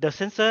 The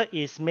sensor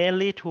is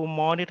mainly to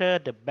monitor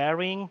the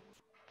bearing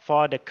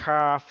for the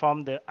car,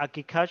 from the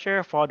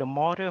agriculture, for the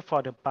motor,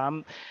 for the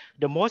pump.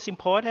 The most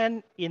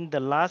important in the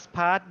last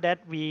part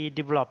that we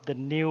developed the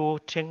new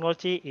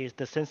technology is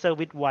the sensor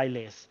with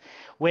wireless.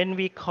 When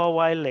we call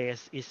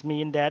wireless, it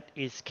means that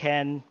it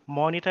can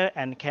monitor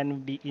and can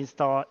be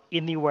installed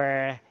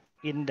anywhere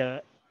in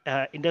the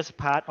industry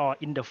part or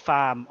in the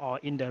farm or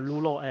in the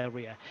rural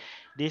area.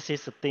 This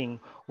is the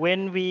thing.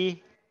 When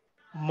we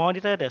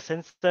monitor the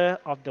sensor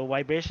of the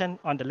vibration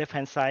on the left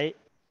hand side,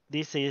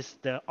 this is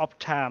the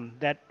uptime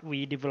that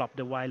we develop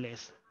the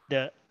wireless,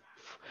 the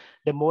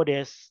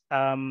modest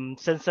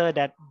sensor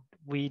that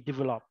we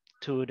develop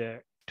to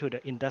the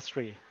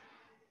industry.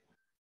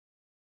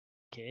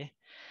 Okay.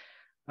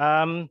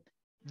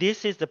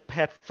 This is the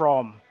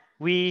platform.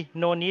 We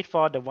no need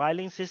for the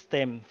wiring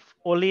system.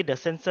 Only the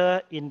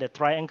sensor in the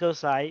triangle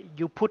side,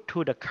 you put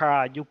to the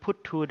car, you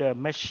put to the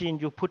machine,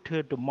 you put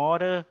to the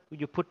motor,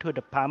 you put to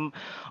the pump,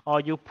 or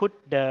you put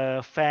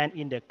the fan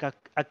in the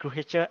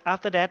agriculture.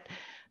 After that,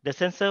 the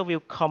sensor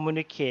will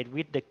communicate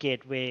with the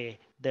gateway.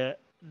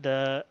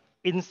 The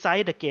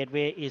inside the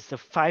gateway is a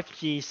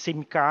 5G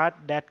SIM card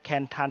that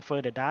can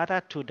transfer the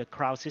data to the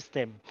cloud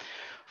system.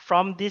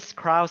 From this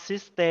cloud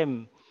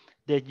system,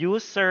 the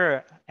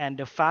user and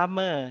the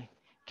farmer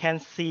can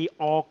see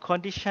all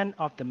condition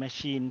of the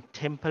machine: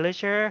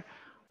 temperature,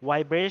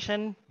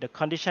 vibration, the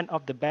condition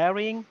of the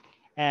bearing,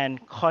 and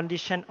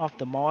condition of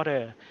the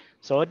motor.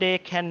 So they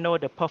can know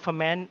the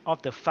performance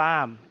of the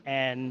farm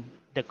and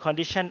the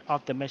condition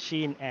of the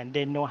machine, and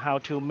they know how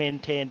to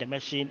maintain the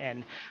machine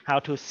and how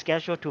to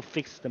schedule to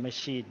fix the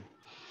machine.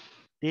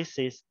 This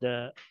is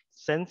the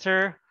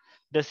sensor.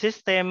 The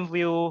system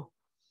will,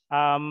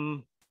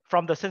 from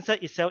the sensor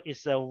itself,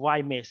 is a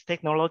wide mesh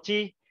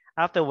technology.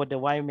 Afterward, the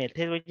wide mesh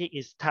technology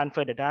is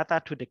transfer the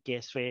data to the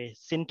gateway,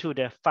 sent to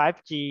the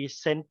 5G,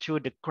 sent to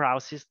the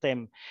cloud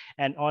system.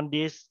 And on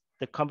this,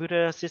 the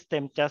computer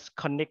system just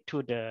connect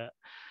to the,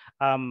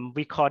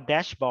 we call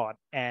dashboard.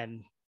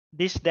 And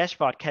this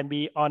dashboard can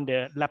be on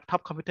the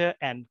laptop computer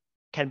and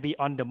can be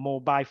on the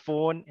mobile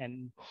phone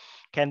and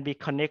can be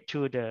connected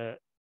to the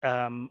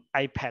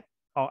iPad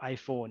or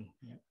iPhone.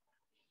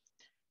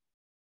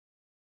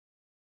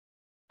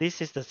 This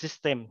is the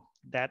system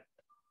that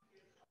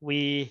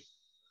we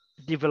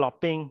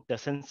developing the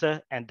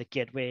sensor and the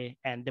gateway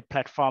and the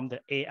platform,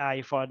 the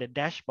AI for the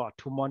dashboard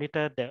to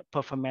monitor the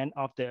performance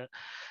of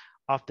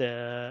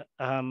the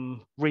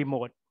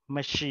remote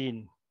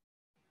machine.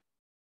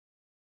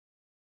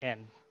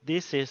 And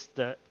this is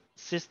the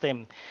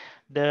system.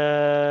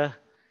 The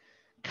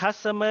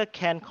customer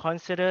can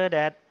consider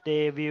that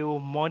they will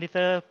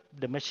monitor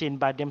the machine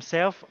by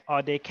themselves,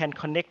 or they can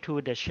connect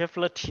to the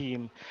Schaeffler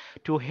team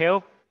to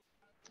help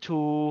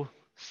to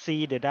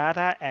see the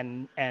data,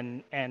 and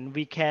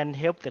we can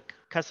help the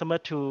customer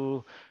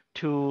to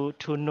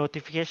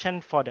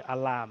notification for the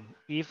alarm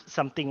if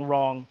something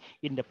wrong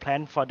in the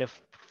plant for the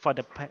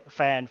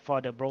fan, for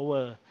the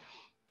blower.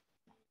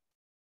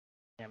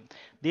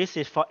 This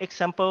is for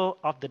example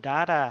of the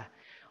data.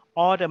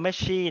 All the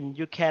machine,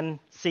 you can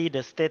see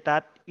the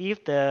status.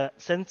 If the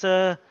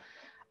sensor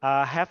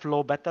have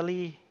low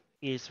battery,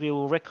 it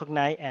will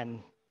recognize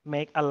and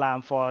make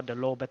alarm for the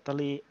low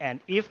battery. And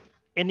if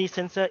any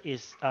sensor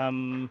is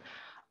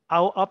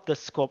out of the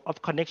scope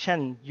of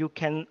connection, you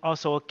can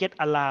also get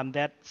alarm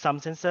that some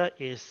sensor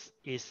is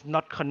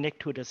not connect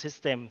to the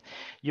system.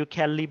 You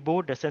can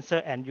reboot the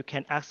sensor and you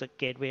can ask the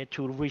gateway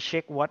to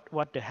recheck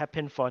what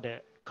happened for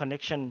the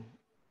connection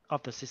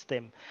of the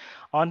system.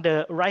 On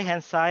the right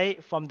hand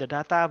side from the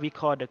data, we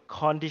call the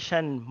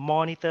condition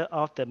monitor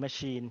of the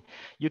machine.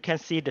 You can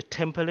see the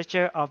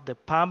temperature of the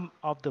pump,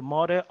 of the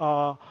motor,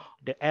 or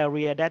the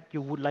area that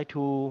you would like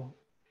to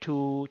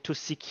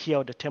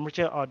secure the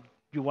temperature, or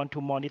you want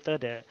to monitor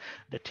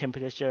the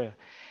temperature.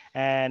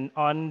 And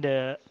on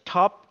the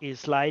top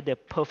is like the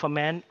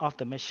performance of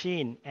the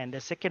machine, and the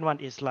second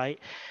one is like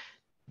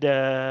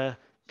the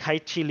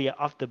criteria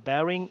of the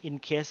bearing in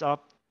case of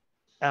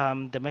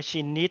the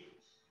machine need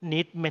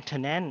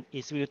maintenance.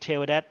 It will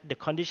tell that the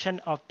condition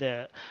of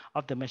the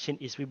machine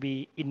is will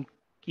be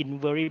in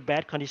very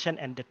bad condition,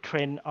 and the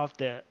trend of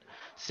the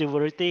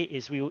severity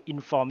is will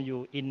inform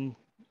you in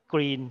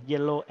green,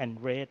 yellow,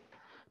 and red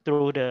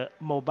through the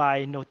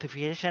mobile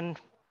notification.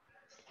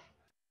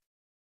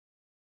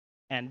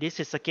 And this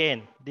is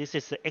again, this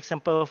is the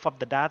example of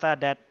the data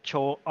that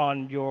show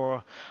on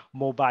your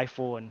mobile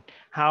phone.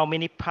 How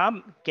many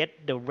pump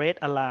get the red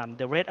alarm?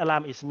 The red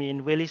alarm is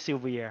mean very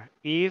severe.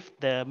 If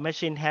the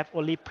machine have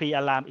only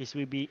pre-alarm, it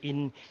will be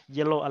in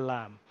yellow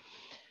alarm.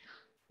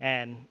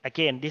 And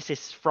again, this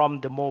is from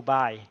the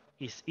mobile.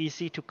 It's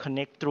easy to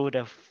connect through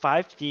the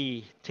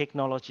 5G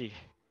technology.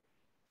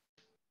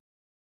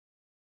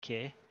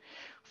 Okay.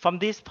 From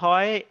this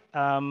point,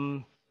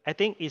 I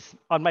think it's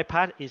on my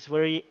part is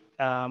very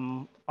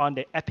on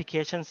the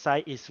application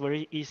side, it's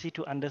very easy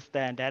to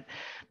understand that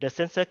the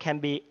sensor can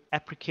be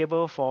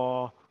applicable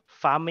for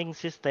farming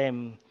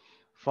system,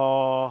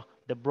 for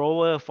the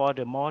blower, for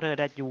the motor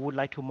that you would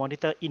like to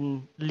monitor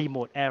in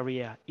remote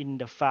area, in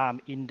the farm,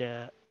 in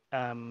the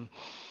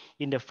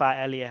far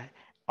area.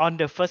 On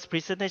the first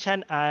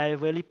presentation, I'm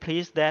really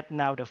pleased that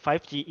now the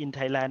 5G in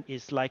Thailand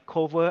is like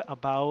cover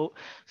about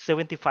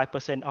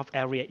 75% of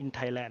area in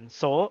Thailand.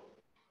 So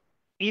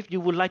if you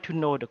would like to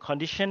know the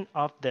condition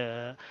of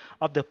the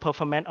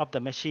performance of the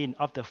machine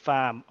of the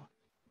farm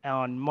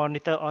and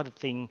monitor all the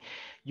thing,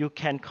 you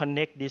can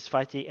connect this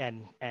 5G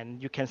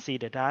and you can see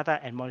the data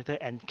and monitor,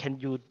 and can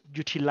you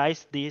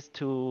utilize this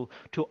to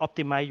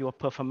optimize your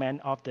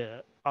performance of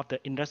the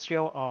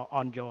industrial or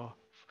on your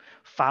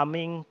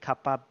farming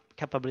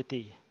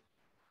capability.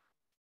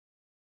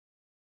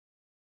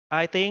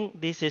 I think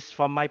this is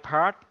from my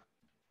part.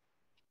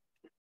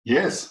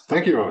 Yes,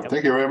 thank you. Yep.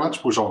 Thank you very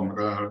much, Bouchon.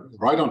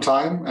 Right on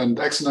time, and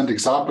excellent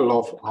example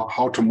of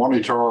how to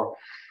monitor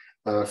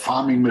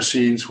farming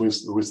machines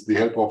with the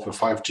help of a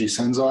 5G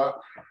sensor.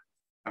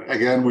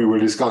 Again, we will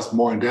discuss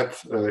more in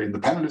depth in the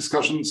panel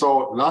discussion.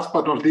 So last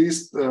but not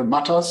least,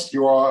 Matas,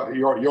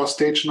 your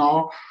stage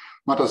now.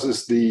 Matas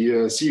is the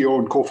CEO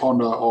and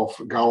co-founder of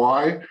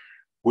Gawai,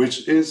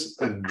 which is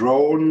a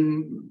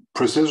drone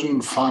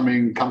precision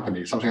farming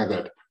company, something like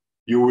that.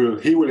 He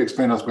will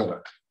explain us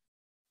better.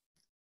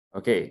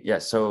 Okay, yeah,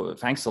 so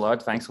thanks a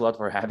lot. Thanks a lot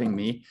for having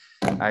me.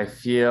 I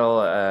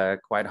feel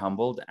quite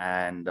humbled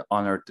and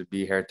honored to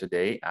be here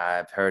today.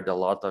 I've heard a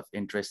lot of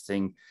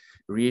interesting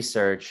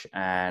research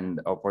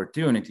and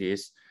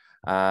opportunities.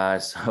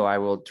 So I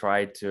will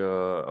try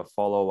to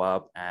follow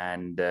up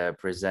and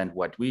present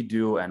what we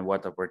do and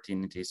what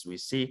opportunities we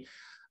see.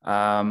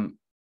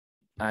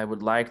 I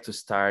would like to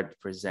start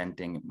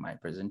presenting my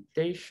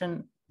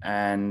presentation,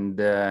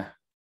 and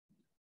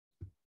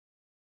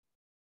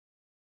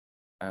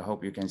I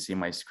hope you can see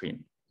my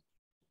screen.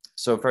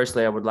 So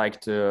firstly, I would like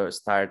to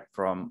start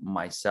from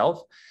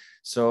myself.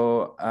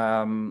 So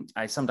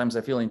I sometimes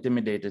feel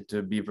intimidated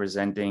to be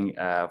presenting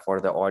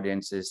for the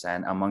audiences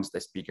and amongst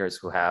the speakers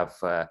who have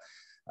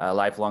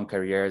lifelong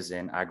careers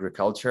in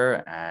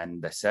agriculture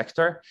and the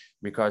sector,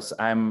 because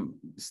I'm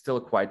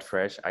still quite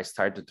fresh. I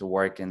started to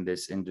work in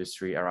this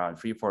industry around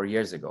 3-4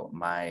 years ago.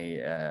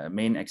 My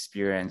main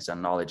experience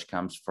and knowledge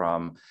comes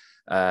from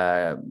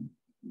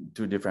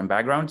two different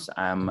backgrounds.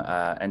 I'm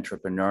an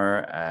entrepreneur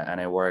and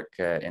I work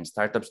in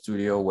startup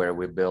studio where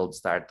we build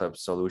startup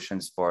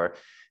solutions for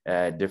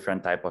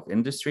different type of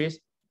industries.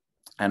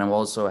 And I'm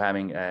also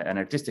having an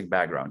artistic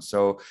background.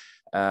 So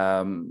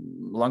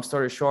long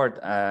story short,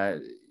 a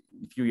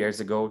few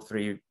years ago,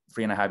 three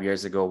and a half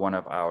years ago, one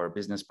of our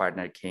business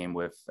partner came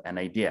with an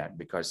idea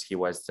because he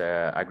was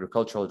the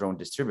agricultural drone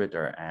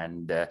distributor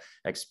and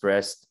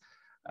expressed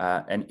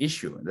an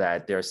issue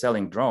that they're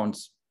selling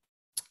drones,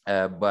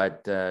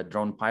 but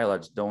drone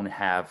pilots don't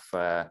have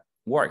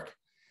work.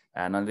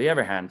 And on the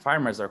other hand,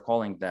 farmers are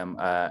calling them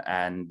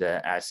and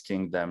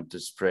asking them to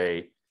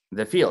spray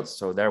the fields.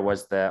 So there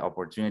was the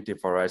opportunity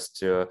for us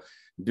to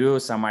do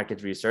some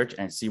market research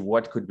and see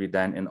what could be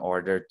done in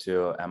order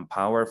to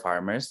empower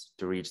farmers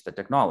to reach the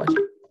technology.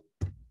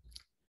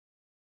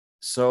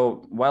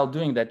 So while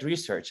doing that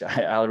research,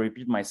 I'll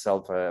repeat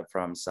myself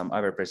from some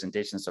other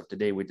presentations of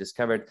today, we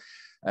discovered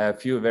a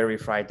few very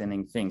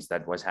frightening things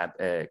that was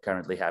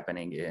currently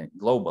happening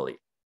globally.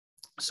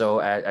 So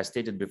as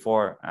stated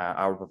before,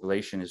 our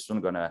population is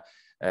soon going to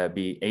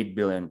be 8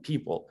 billion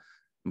people.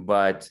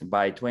 but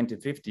by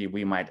 2050,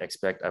 we might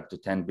expect up to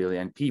 10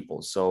 billion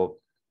people. So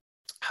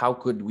how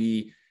could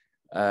we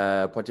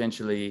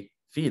potentially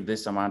feed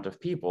this amount of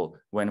people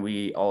when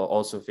we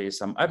also face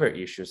some other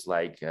issues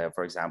like,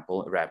 for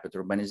example, rapid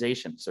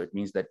urbanization? So it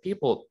means that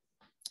people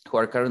who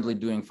are currently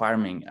doing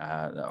farming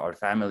or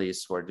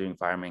families who are doing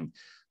farming,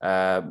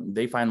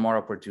 they find more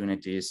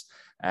opportunities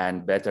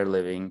and better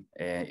living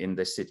in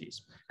the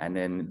cities. And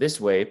in this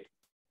way,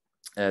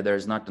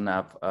 there's not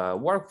enough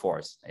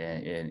workforce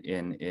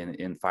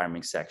in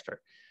farming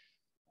sector.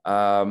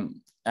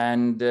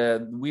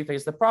 We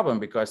face the problem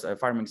because a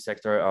farming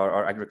sector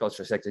or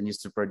agriculture sector needs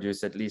to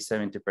produce at least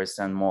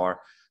 70%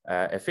 more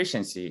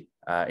efficiency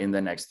in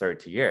the next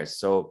 30 years.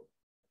 So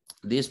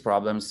these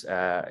problems,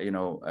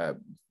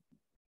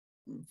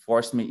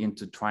 forced me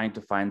into trying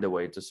to find a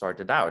way to sort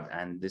it out.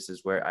 And this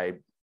is where I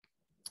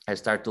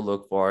start to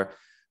look for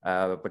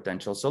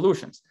potential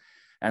solutions.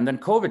 And then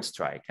COVID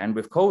strike. And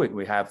with COVID,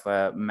 we have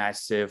a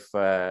massive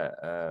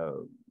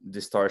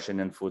distortion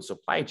in food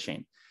supply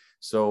chain.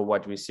 So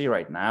what we see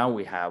right now,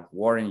 we have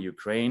war in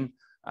Ukraine.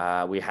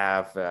 We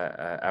have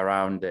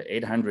around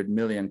 800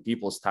 million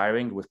people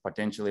starving, with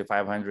potentially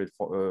 500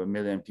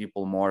 million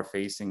people more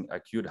facing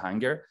acute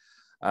hunger.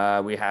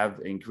 We have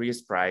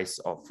increased price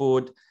of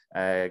food.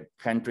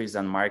 Countries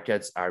and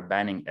markets are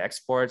banning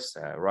exports,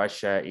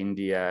 Russia,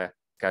 India,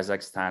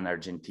 Kazakhstan,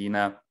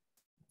 Argentina.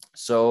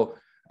 So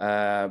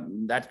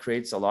that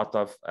creates a lot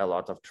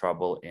of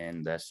trouble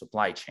in the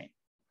supply chain.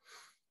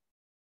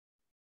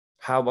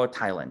 How about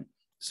Thailand?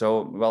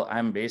 So, well,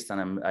 I'm based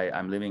and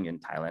I'm living in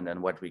Thailand,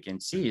 and what we can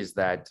see is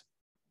that,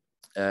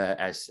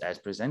 as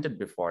presented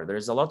before,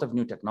 there's a lot of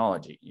new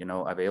technology,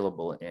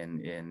 available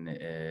in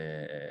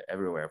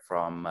everywhere,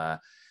 from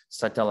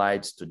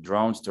satellites to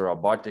drones to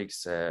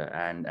robotics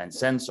and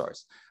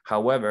sensors.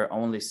 However,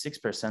 only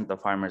 6%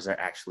 of farmers are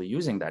actually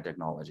using that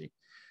technology.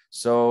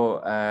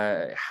 So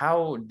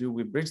how do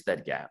we bridge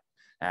that gap?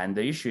 And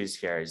the issue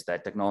here is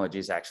that technology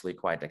is actually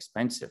quite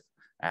expensive.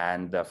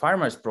 And the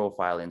farmer's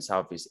profile in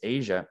Southeast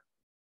Asia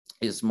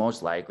is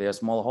most likely a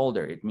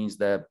smallholder. It means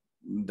that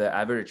the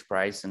average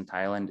price in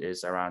Thailand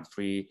is around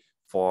 3-4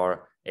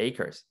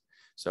 acres.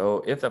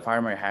 So if the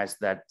farmer has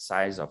that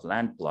size of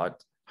land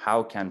plot,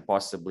 how can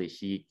possibly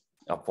he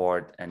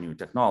afford a new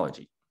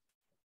technology?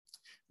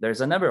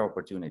 There's another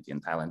opportunity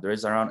in Thailand. There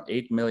is around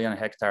 8 million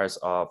hectares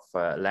of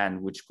land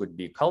which could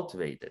be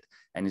cultivated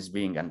and is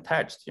being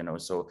untouched.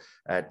 So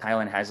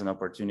Thailand has an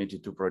opportunity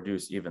to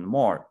produce even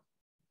more,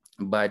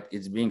 but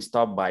it's being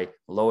stopped by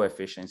low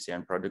efficiency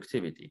and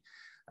productivity.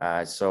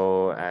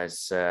 So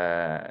as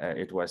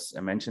it was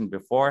mentioned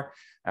before,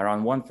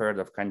 around 1/3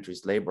 of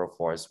country's labor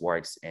force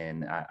works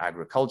in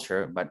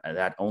agriculture, but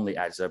that only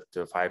adds up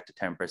to 5 to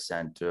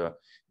 10% to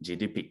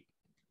GDP.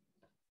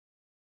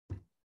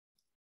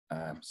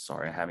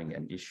 Sorry, I'm having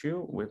an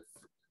issue with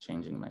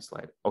changing my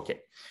slide. Okay.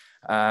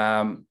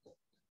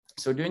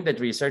 So doing that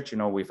research,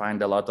 we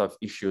find a lot of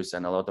issues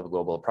and a lot of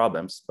global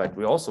problems, but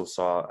we also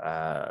saw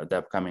the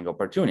upcoming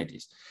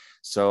opportunities.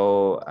 So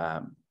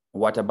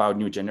what about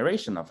new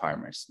generation of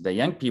farmers, the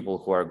young people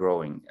who are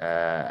growing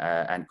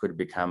and could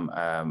become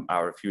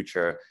our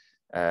future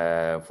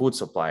food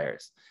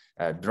suppliers?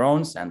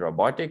 Drones and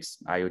robotics,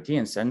 IoT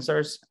and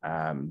sensors,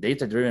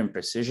 data-driven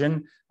precision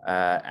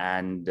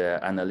and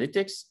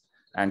analytics,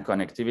 and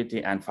connectivity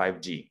and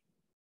 5G.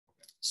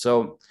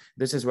 So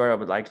this is where I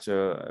would like to,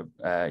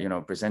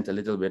 present a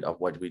little bit of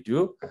what we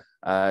do.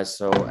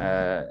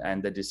 And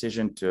the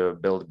decision to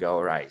build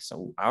GoRai.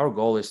 So our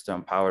goal is to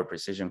empower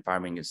precision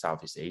farming in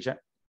Southeast Asia.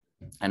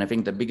 And I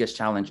think the biggest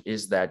challenge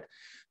is that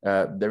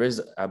there is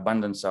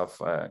abundance of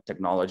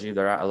technology.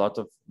 There are a lot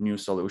of new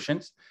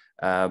solutions,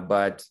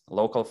 but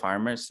local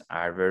farmers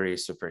are very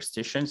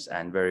superstitious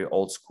and very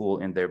old school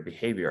in their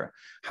behavior.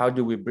 How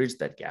do we bridge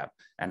that gap,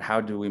 and how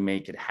do we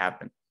make it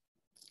happen?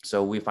 So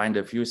we find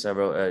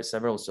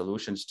several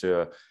solutions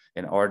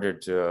in order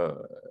to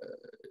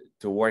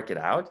work it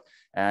out.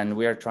 And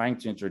we are trying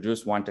to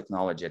introduce one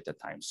technology at a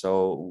time.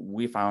 So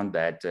we found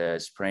that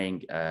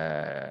spraying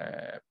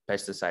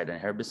pesticide and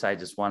herbicide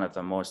is one of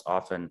the most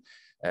often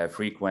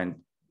frequent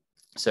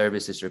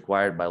services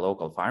required by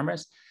local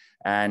farmers.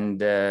 And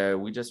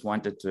we just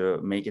wanted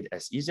to make it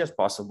as easy as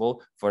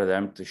possible for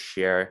them to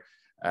share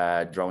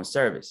drone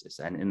services.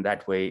 And in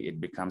that way,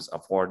 it becomes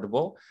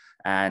affordable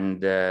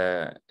and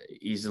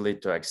easily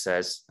to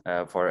access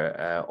for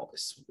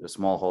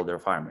smallholder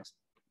farmers.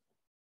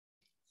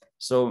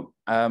 So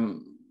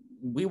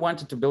we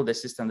wanted to build a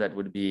system that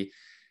would be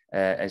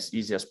as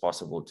easy as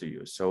possible to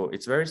use. So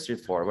it's very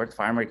straightforward.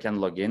 Farmer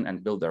can log in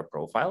and build their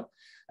profile,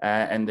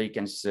 and they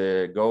can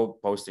go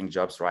posting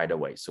jobs right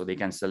away. So they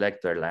can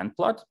select their land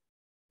plot.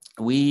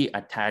 We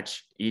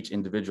attach each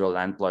individual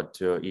land plot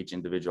to each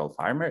individual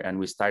farmer, and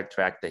we start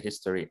track the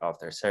history of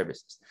their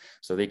services.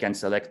 So they can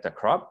select the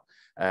crop,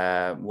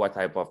 what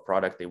type of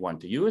product they want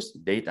to use,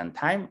 date and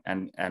time,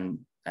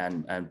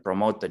 and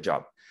promote the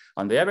job.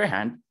 On the other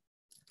hand,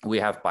 we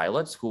have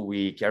pilots who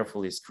we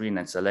carefully screen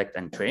and select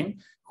and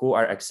train, who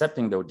are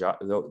accepting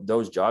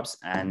those jobs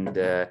and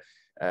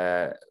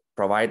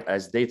provide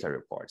us data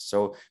reports. So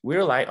we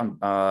rely on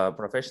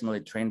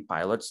professionally trained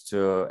pilots to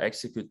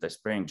execute the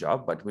spraying job,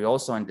 but we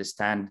also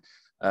understand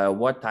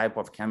what type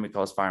of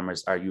chemicals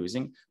farmers are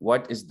using,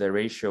 what is the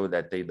ratio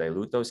that they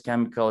dilute those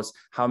chemicals,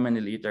 how many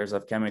liters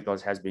of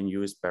chemicals has been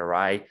used per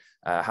rye,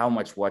 how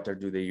much water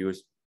do they use.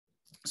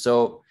 So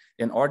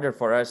in order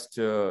for us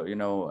to,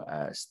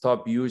 stop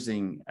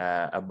using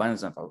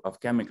abundance of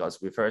chemicals,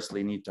 we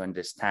firstly need to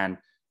understand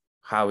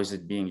how is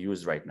it being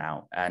used right now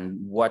and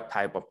what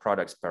type of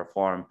products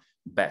perform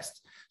best.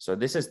 So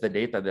this is the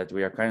data that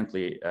we are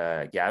currently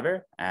gather,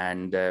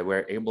 and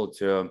we're able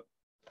to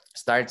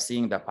start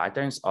seeing the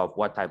patterns of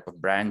what type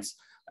of brands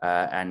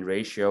and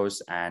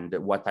ratios and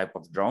what type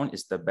of drone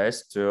is the best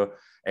to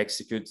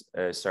execute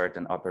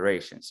certain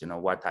operations.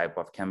 What type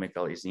of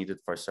chemical is needed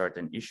for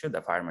certain issue,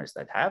 the farmers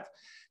that have.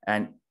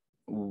 And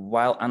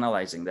while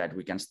analyzing that,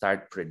 we can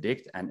start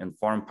predict and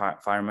inform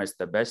farmers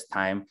the best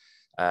time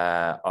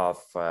of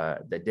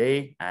the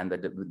day and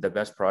the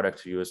best product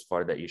to use for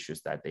the issues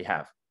that they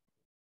have.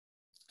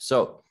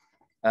 So,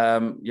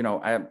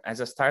 as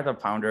a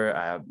startup founder,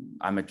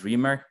 I'm a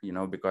dreamer,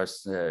 because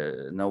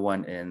no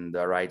one in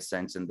the right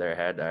sense in their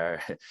head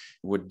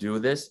would do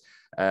this.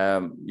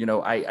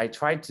 I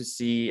try to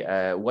see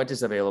what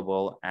is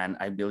available, and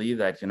I believe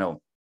that,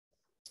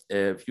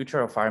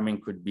 future of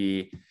farming could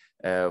be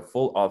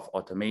full of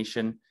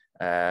automation.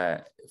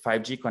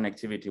 5G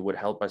connectivity would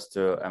help us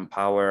to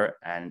empower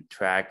and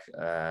track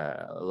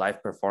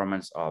live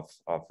performance of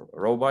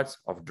robots,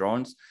 of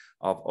drones,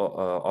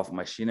 of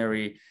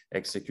machinery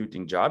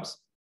executing jobs.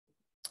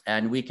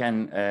 And we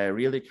can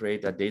really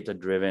create a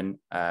data-driven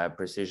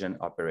precision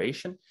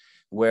operation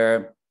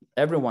where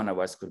every one of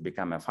us could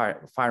become a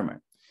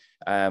farmer.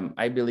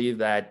 I believe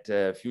that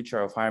future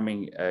of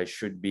farming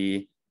should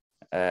be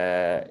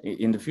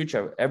in the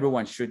future,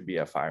 everyone should be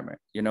a farmer.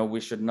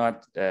 We should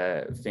not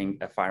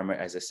think a farmer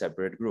as a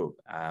separate group.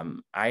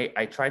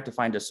 I tried to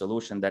find a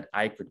solution that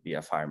I could be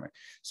a farmer.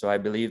 So I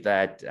believe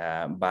that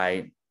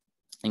by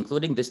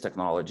including this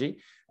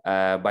technology,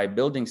 by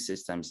building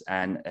systems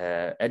and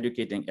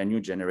educating a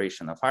new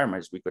generation of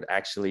farmers, we could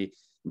actually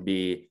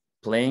be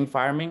playing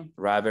farming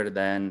rather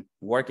than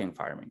working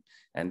farming.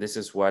 And this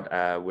is what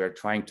we're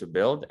trying to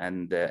build.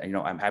 And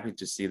I'm happy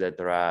to see that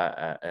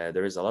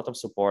there is a lot of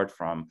support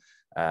from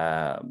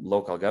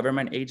local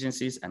government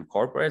agencies and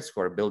corporates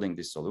who are building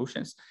these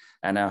solutions.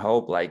 And I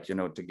hope,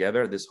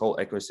 together, this whole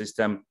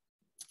ecosystem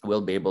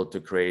will be able to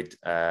create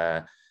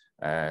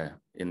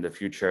in the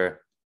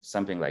future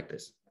something like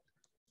this.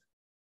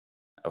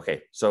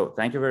 Okay, so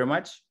thank you very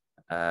much.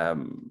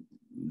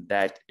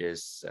 That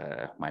is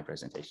my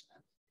presentation.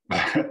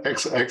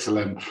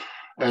 Excellent.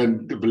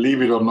 And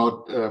believe it or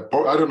not,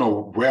 I don't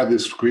know where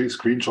this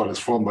screenshot is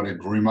from, but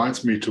it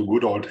reminds me to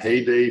good old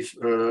heyday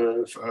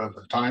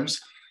times.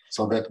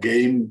 So that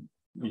game,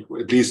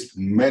 at least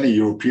many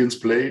Europeans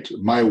played.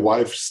 My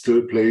wife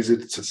still plays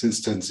it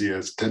since 10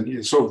 years.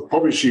 So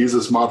probably she is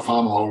a smart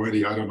farmer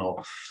already. I don't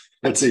know.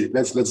 Let's see.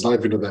 Let's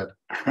dive into that.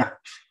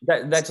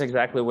 That's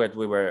exactly what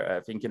we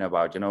were thinking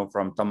about.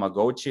 From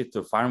Tamagotchi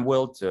to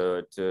Farmville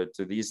to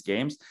these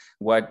games,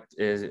 what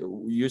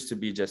used to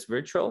be just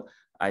virtual.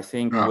 I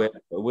think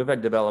with the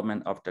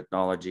development of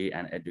technology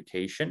and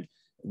education,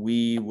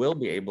 we will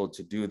be able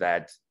to do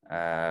that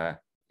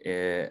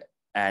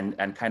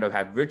and kind of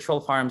have virtual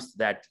farms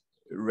that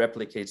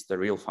replicates the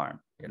real farm.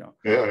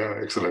 Yeah,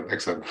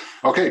 excellent.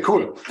 Okay,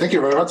 cool. Thank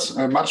you very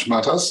much,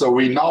 Matas. So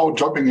we're now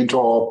jumping into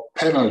our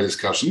panel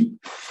discussion.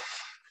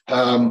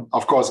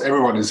 Of course,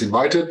 everyone is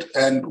invited,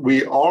 and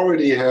we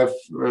already have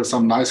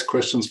some nice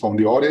questions from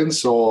the audience.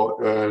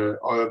 So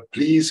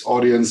please,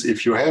 audience,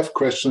 if you have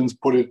questions,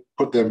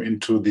 put them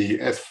into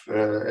the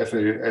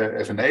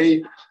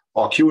F&A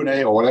or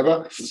Q&A or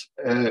whatever.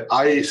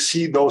 I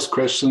see those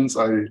questions.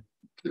 I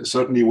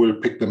certainly will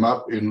pick them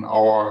up in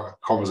our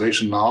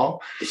conversation now.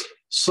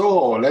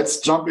 So let's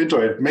jump into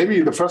it.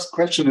 Maybe the first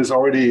question is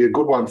already a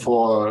good one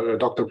for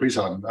Dr.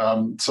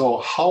 Prisan. So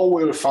how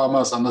will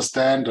farmers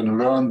understand and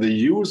learn the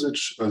use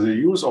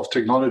of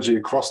technology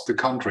across the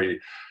country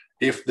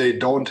if they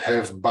don't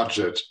have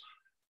budget?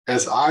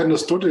 As I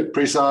understood it,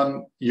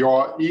 Prisan,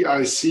 your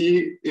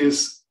EIC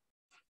is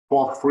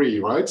for free,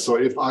 right? So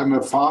if I'm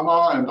a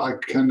farmer and I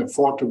can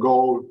afford to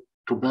go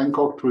to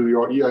Bangkok to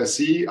your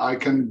EIC, I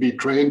can be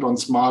trained on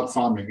smart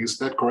farming. Is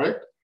that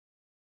correct?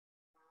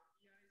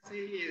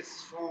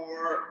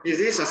 It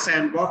is a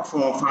sandbox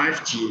for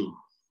 5G.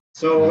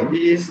 So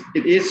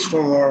it is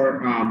for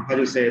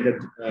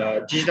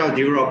the digital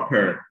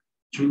developer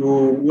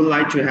would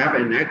like to have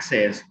an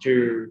access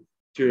to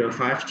the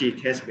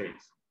 5G test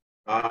base.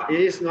 It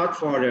is not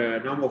for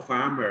the normal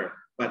farmer,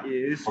 but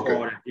it is for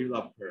the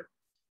developer.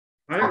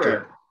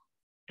 However,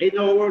 in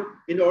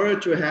order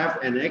to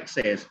have an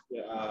access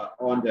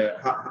on the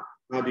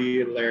how do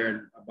you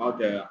learn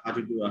about how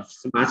to do a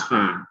smart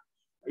farm.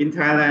 In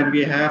Thailand,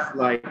 we have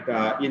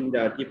in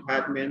the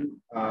department,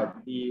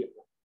 the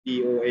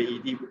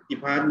DOAE,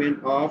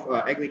 Department of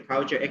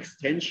Agriculture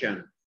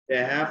Extension.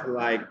 They have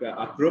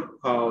a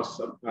group called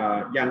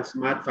Young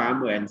Smart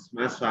Farmer and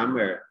Smart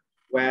Farmer.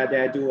 where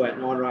they do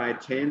an online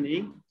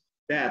training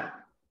that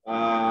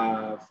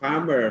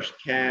farmers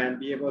can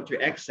be able to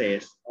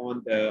access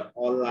on the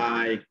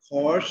online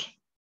course.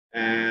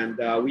 And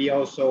we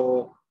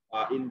also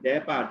in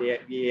DEPA,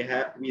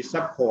 we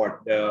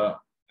support the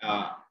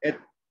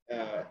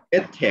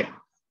EdTech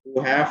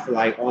who have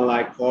like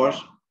online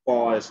course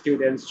for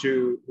students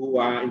who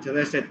are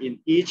interested in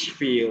each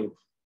field,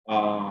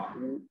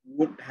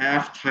 would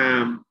have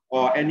time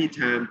or any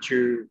time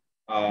to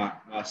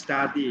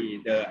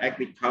study the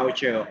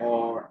agriculture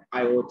or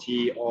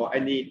IoT or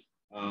any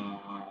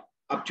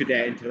up to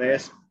their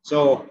interest.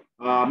 So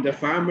the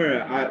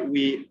farmer,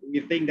 we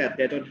think that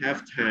they don't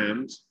have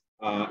times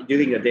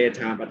during the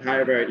daytime, but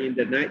however, in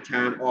the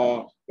nighttime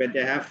or when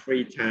they have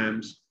free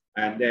times,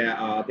 and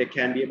they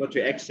can be able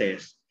to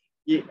access.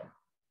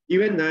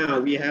 Even now,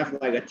 we have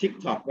like a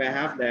TikTok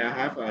where they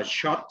have a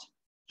short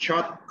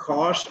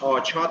course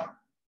or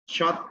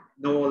short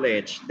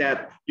knowledge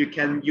that you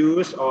can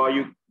use, or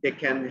they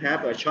can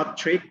have a short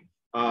trick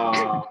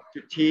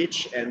to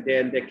teach, and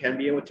then they can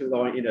be able to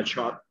learn in a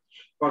short.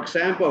 For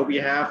example, we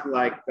have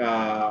like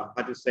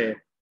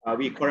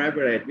we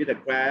collaborate with the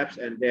Grabs,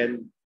 and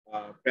then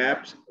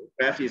Grabs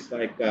is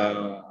like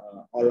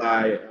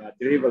online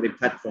delivery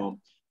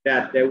platform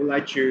that they would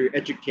like to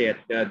educate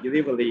the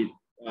delivery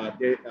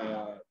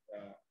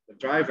the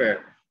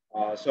driver.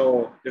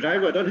 So the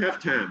driver don't have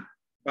time,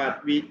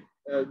 but we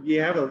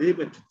have a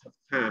little bit of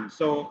time.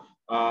 So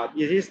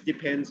it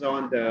depends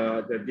on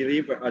the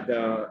deliver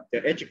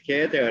the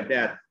educator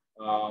that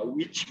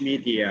which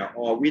media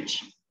or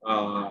which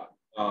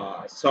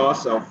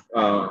source of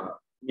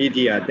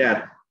media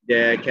that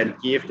they can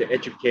give the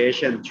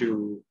education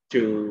to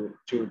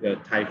the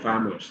Thai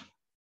farmers.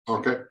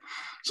 Okay,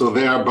 so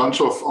there are a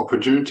bunch of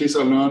opportunities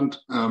I learned.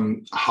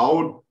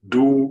 How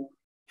do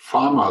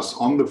farmers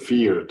on the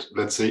field,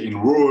 let's say in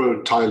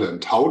rural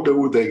Thailand, how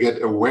do they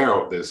get aware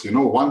of this? You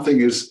know, one thing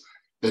is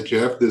that you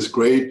have this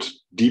great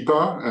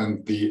DEPA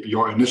and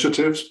your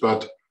initiatives,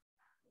 but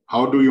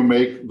how do you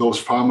make those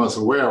farmers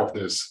aware of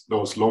this,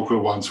 those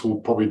local ones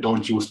who probably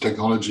don't use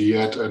technology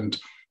yet and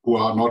who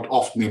are not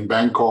often in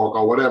Bangkok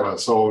or whatever?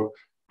 So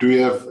do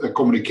you have a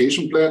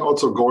communication plan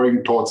also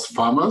going towards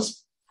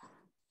farmers?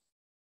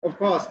 Of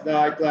course,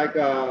 like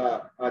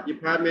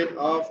Department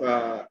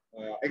of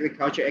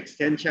Agriculture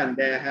Extension,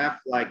 they have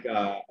like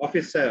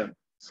officer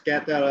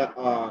scattered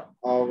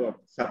all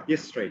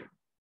sub-district.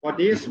 For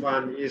this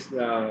one is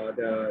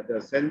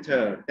the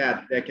center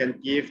that they can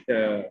give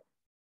the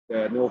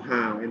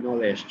know-how and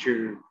knowledge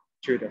to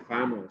the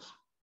farmers.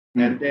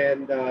 And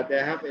then they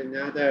have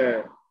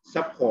another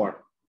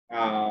support,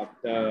 one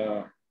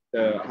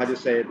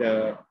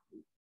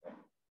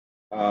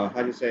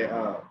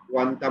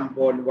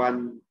tambon,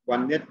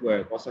 one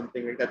network or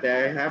something like that.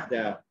 They have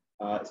the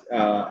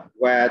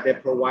where they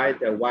provide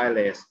the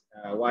wireless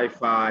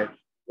Wi-Fi,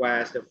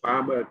 where the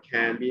farmer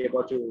can be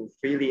able to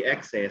freely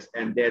access,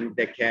 and then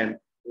they can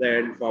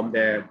learn from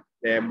their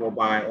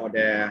mobile or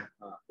their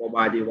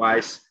mobile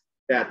device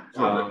that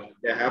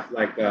they have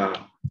like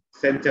a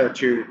center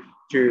to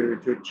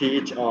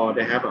teach, or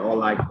they have an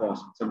online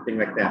course, something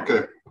like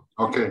that.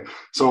 Okay.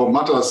 So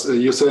Matas,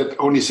 you said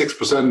only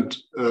 6%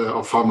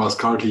 of farmers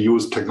currently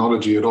use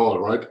technology at all,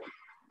 right?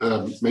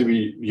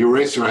 Maybe you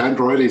raised your hand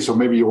already, so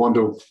maybe you want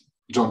to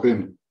jump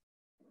in.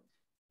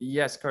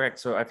 Yes, correct.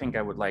 So I think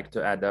I would like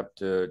to add up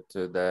to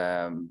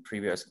the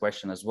previous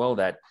question as well,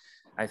 that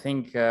I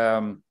think,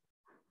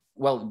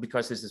 well,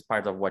 because this is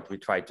part of what we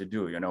try to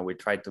do, you know, we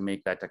try to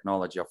make that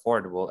technology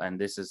affordable, and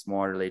this is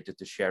more related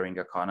to sharing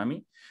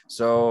economy.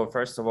 So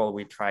first of all,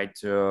 we try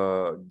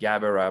to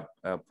gather up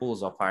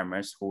pools of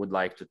farmers who would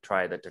like to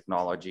try the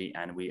technology,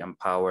 and we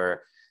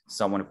empower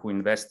someone who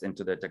invests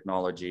into the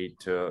technology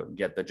to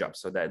get the job.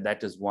 So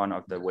that is one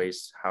of the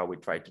ways how we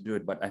try to do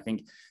it. But I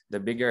think the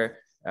bigger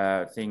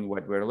thing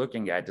what we're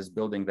looking at is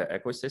building the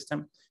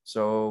ecosystem.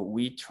 So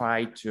we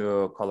try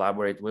to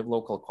collaborate with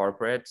local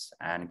corporates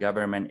and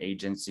government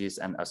agencies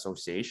and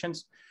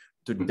associations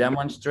to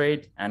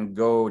demonstrate and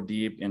go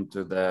deep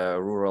into the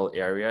rural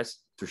areas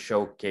to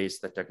showcase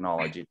the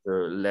technology, to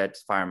let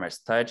farmers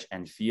touch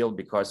and feel,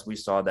 because we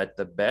saw that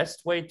the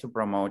best way to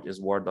promote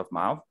is word of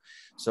mouth.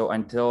 So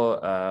until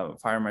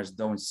farmers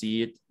don't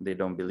see it, they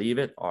don't believe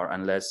it, or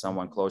unless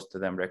someone close to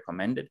them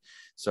recommend it.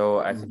 So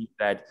I think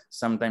that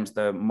sometimes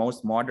the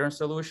most modern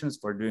solutions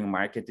for doing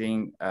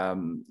marketing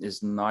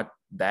is not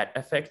that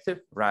effective,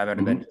 rather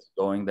than just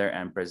going there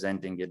and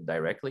presenting it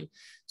directly.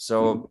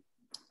 So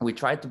we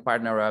try to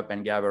partner up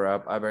and gather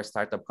up other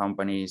startup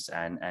companies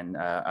and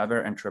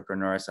other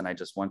entrepreneurs. And I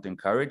just want to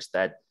encourage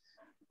that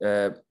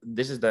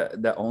this is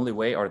the only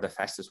way, or the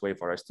fastest way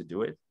for us to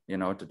do it, you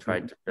know, to try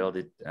to build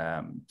it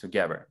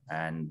together.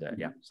 And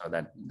yeah, so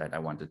that I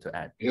wanted to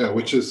add. Yeah,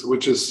 which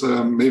is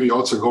maybe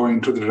also going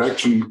to the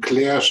direction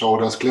Claire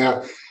showed us.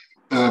 Claire,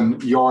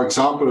 your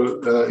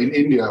example in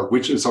India,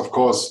 which is of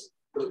course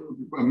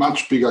a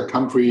much bigger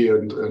country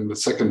and the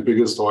second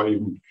biggest or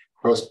even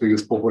first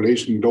biggest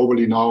population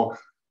globally now.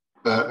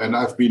 And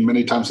I've been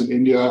many times in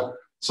India.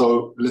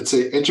 So let's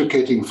say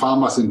educating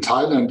farmers in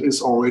Thailand is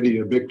already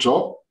a big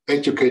job.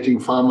 educating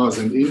farmers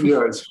in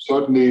India is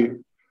certainly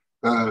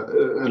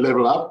a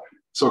level up.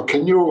 So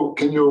can you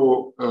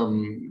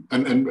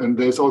and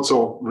there's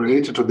also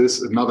related to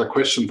this another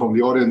question from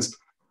the audience: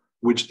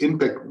 which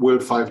impact will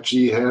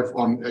 5G have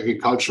on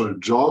agricultural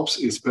jobs,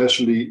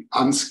 especially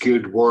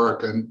unskilled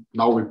work? And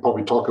now we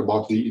probably talk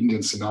about the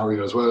Indian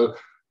scenario as well.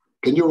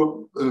 Can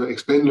you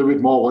explain a little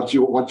bit more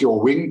what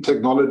your wing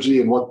technology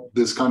and what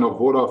this kind of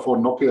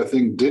Vodafone Nokia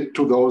thing did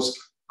to those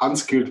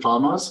unskilled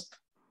farmers?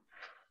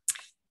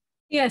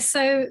 Yeah,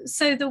 so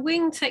the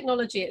wing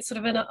technology, it's sort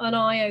of an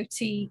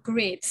IoT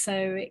grid, so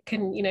it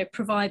can, you know,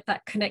 provide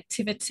that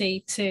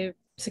connectivity to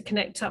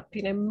connect up,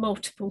 you know,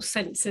 multiple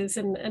sensors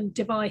and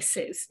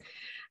devices.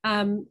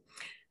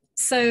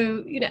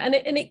 So, you know,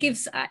 and it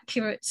gives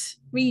accurate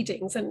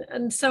readings.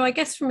 And so I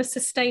guess from a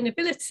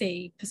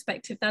sustainability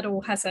perspective, that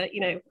all has a,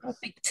 you know, a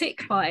big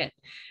tick by it.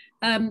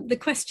 The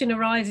question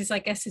arises, I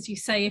guess, as you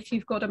say, if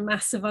you've got a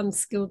massive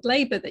unskilled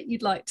labour that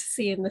you'd like to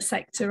see in the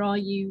sector, are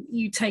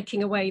you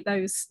taking away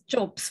those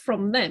jobs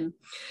from them?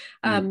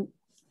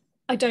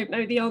 I don't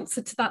know the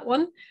answer to that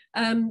one,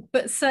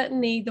 but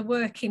certainly the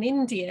work in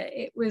India,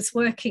 it was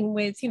working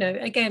with, you know,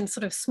 again,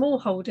 sort of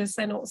smallholders.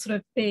 They're not sort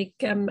of big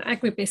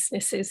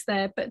agribusinesses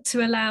there, but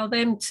to allow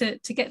them to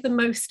get the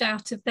most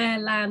out of their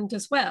land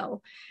as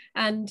well.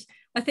 And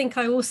I think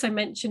I also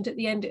mentioned at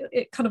the end,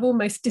 it kind of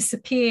almost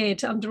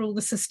disappeared under all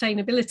the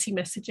sustainability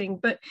messaging,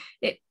 but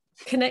it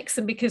connects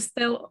them because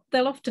they'll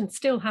often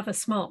still have a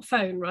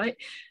smartphone, right?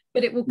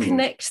 But it will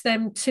connect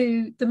them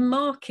to the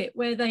market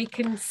where they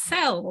can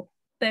sell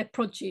their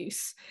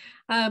produce,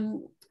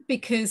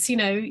 because, you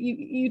know,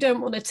 you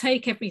don't want to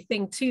take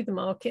everything to the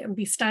market and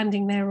be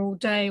standing there all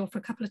day or for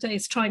a couple of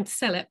days trying to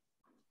sell it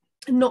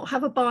and not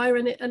have a buyer,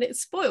 and it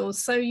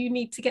spoils. So you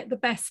need to get the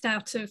best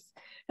out of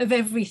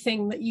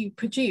everything that you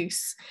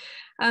produce.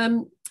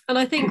 And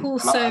I think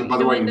also, by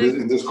the way,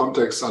 in this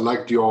context, I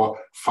liked your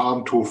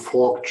farm to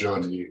fork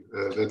journey.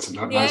 That's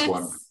a nice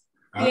one.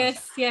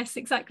 Yes,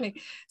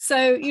 exactly.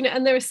 So, you know,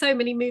 and there are so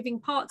many moving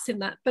parts in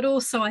that, but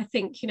also I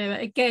think, you know,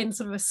 again,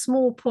 sort of a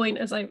small point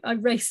as I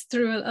raced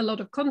through a lot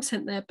of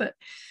content there, but,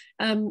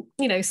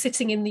 you know,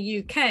 sitting in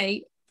the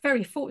UK,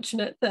 very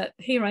fortunate that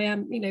here I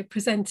am, you know,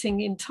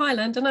 presenting in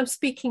Thailand and I'm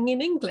speaking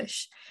in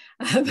English.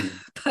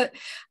 But,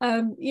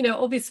 you know,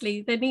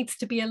 obviously there needs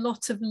to be a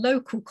lot of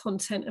local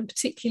content, and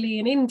particularly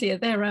in India,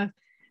 there are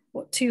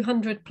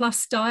 200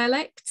 plus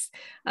dialects.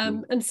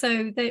 And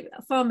so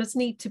farmers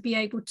need to be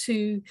able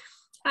to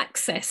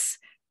access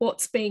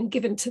what's being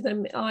given to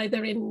them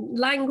either in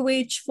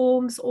language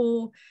forms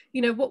or,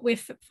 you know, what we're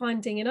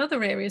finding in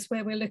other areas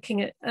where we're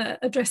looking at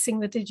addressing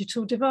the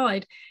digital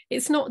divide.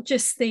 It's not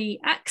just the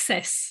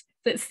access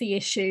that's the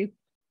issue,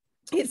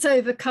 it's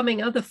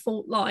overcoming other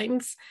fault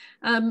lines,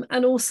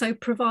 and also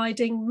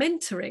providing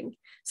mentoring.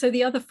 So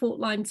the other fault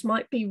lines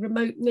might be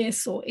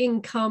remoteness or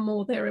income,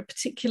 or they're a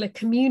particular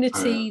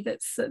community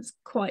that's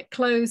quite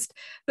closed,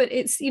 but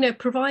it's, you know,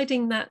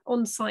 providing that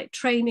on-site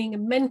training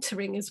and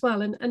mentoring as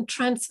well, and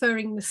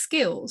transferring the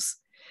skills,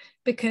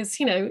 because,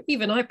 you know,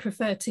 even I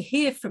prefer to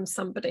hear from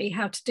somebody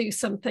how to do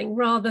something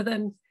rather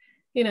than,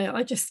 you know,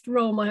 I just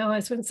roll my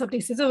eyes when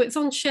somebody says, oh, it's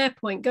on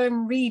SharePoint, go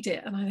and read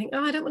it. And I think,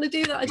 oh, I don't want to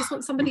do that. I just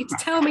want somebody to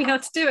tell me how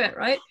to do it,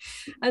 right?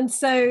 And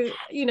so,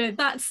 you know,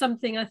 that's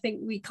something I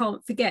think we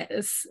can't forget,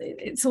 as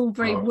it's all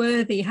very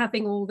worthy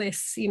having all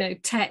this, you know,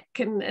 tech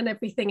and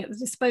everything at the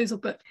disposal,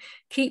 but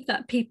keep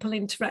that people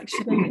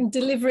interaction and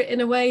deliver it in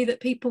a way that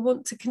people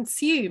want to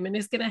consume and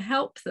is going to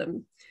help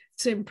them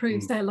to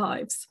improve their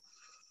lives.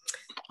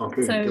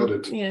 Okay, so, got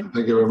it. Yeah.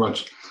 Thank you very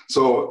much.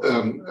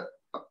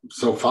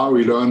 So far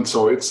we learned,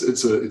 so it's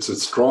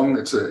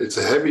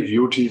a heavy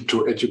duty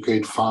to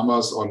educate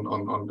farmers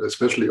on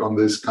especially on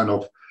this kind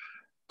of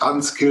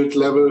unskilled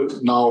level.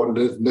 Now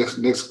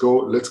let's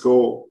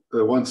go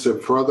one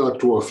step further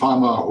to a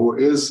farmer who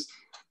is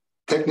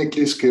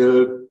technically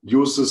skilled,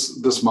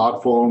 uses the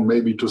smartphone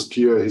maybe to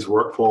steer his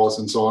workforce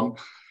and so on.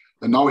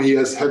 And now he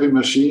has heavy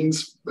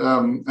machines,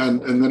 and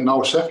then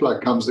now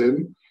Schaeffler comes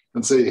in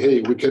and say,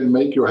 hey, we can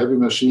make your heavy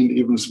machine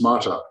even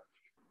smarter.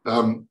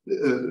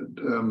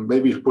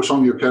 Maybe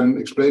Bhushan, you can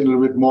explain a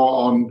little bit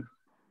more on,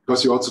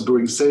 because you're also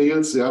doing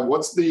sales. Yeah,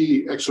 what's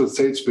the actual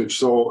sales pitch?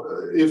 So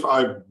if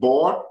I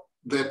bought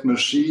that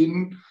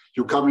machine,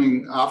 you're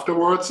coming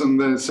afterwards and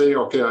then say,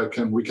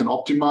 okay, we can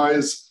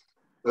optimize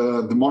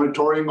the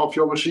monitoring of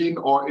your machine,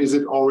 or is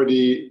it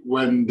already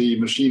when the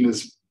machine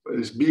is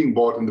being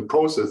bought in the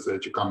process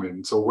that you come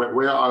in? So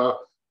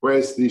where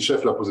is the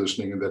Schaeffler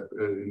positioning in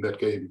that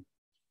game?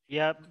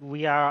 Yeah,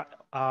 we are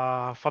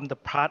from the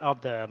part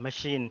of the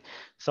machine.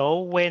 So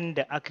when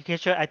the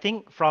agriculture, I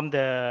think from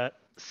the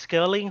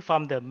scaling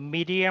from the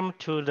medium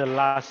to the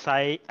large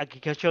size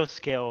agricultural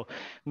scale,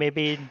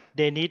 maybe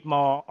they need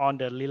more on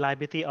the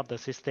reliability of the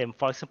system.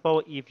 For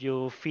example, if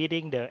you're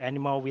feeding the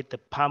animal with the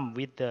pump,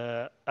 with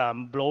the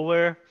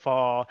blower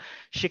for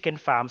chicken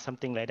farm,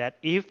 something like that,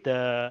 if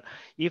the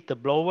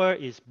blower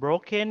is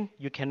broken,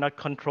 you cannot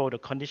control the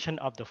condition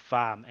of the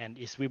farm, and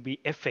it will be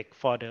effect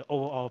for the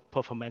overall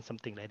performance,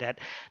 something like that.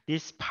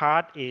 This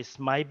part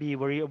might be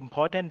very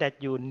important,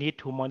 that you need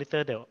to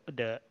monitor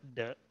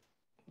the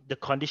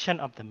condition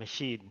of the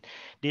machine.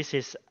 This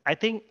is, I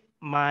think,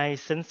 my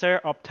sensor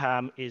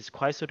uptime is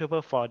quite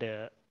suitable for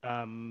the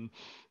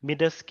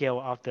middle scale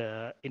of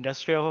the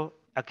industrial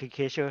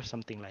agriculture,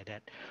 something like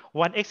that.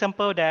 One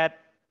example that,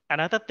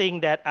 another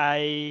thing that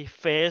I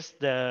faced,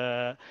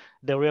 the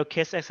real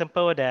case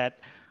example that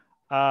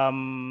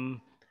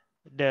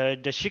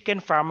the chicken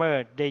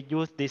farmer, they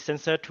use this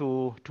sensor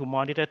to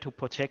monitor, to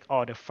protect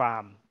all the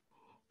farm.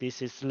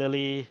 This is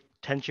really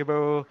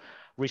tangible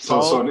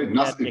result. So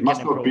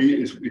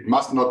it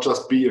must not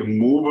just be a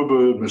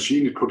movable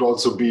machine. It could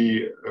also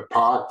be a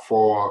park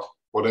for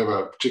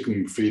whatever,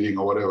 chicken feeding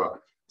or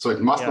whatever. So it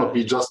must not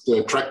be just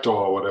a tractor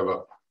or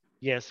whatever.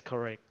 Yes,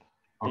 correct.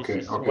 Okay,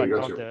 this is okay, one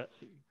got of you.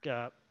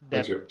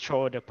 that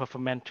show the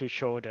performance, to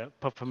show the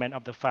performance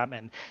of the farm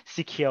and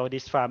secure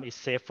this farm is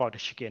safe for the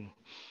chicken.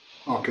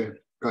 Okay,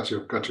 got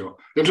you.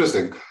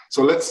 Interesting.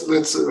 So let's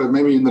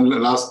maybe in the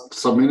last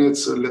some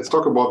minutes, let's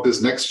talk about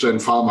this next gen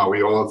farmer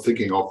we all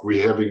thinking of, we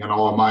having in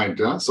our mind.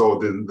 Yeah. So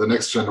the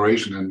next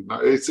generation, and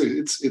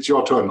it's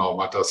your turn now,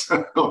 Matas,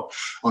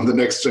 on the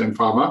next gen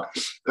farmer,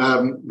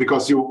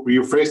 because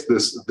you phrased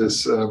this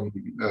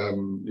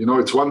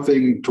it's one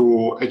thing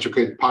to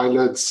educate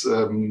pilots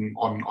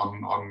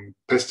on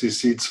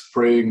pesticide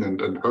spraying and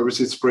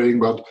herbicide spraying,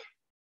 but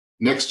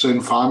next-gen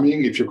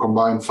farming, if you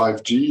combine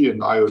 5G and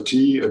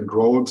IoT and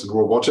drones and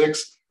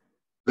robotics,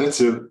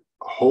 that's a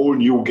whole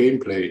new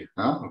gameplay.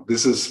 Huh?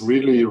 This is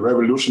really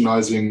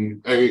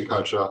revolutionizing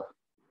agriculture.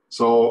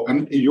 So,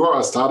 and you are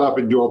a startup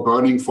and you're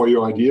burning for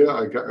your idea.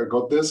 I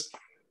got this.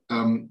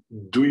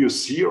 Do you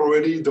see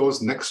already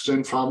those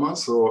next-gen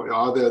farmers? So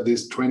are there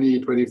these 20,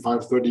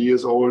 25, 30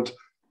 years old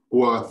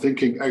who are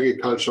thinking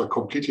agriculture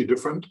completely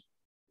different?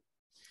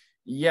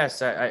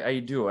 Yes, I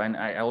do. And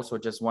I also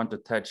just want to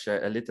touch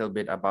a little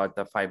bit about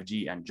the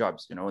 5G and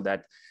jobs,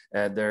 that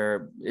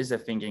there is a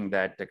thinking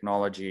that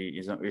technology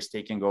is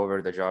taking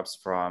over the jobs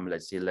from,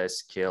 let's say, less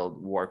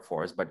skilled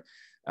workforce. But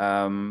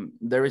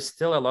there is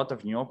still a lot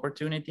of new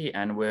opportunity.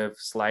 And with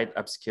slight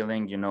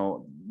upskilling,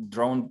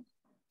 drone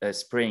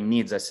spraying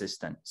needs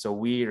assistant. So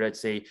let's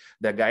say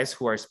the guys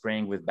who are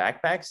spraying with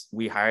backpacks,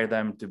 we hire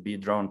them to be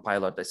drone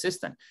pilot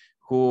assistant,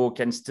 who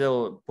can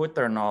still put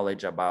their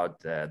knowledge about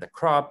the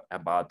crop,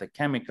 about the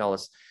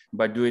chemicals,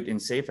 but do it in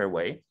safer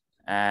way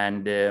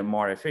and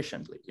more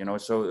efficiently.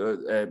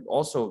 So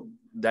also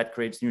that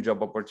creates new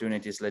job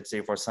opportunities, let's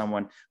say for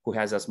someone who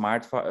has a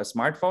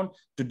smartphone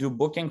to do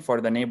booking for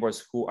the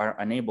neighbors who are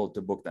unable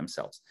to book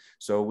themselves.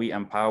 So we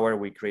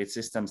create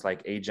systems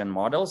like agent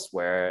models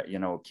where,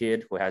 a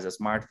kid who has a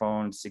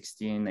smartphone,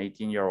 16,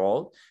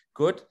 18-year-old,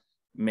 could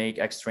make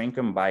extra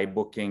income by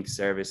booking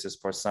services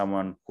for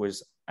someone who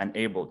is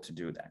unable to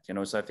do that.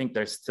 So I think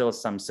there's still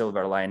some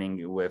silver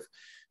lining with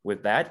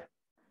that.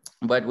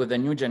 But with the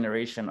new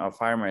generation of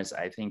farmers,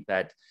 I think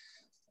that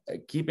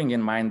keeping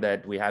in mind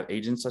that we have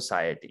aging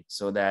society,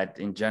 so that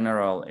in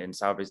general in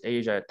Southeast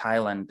Asia,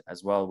 Thailand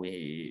as well,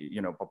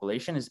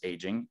 population is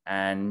aging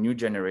and new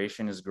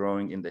generation is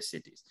growing in the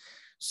cities.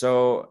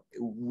 So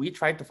we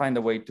try to find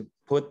a way to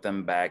put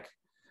them back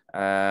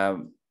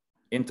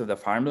into the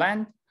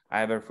farmland,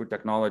 either through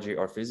technology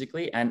or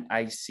physically. And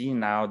I see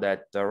now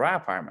that there are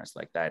farmers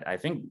like that. I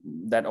think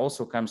that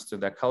also comes to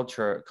the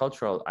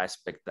cultural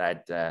aspect,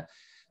 that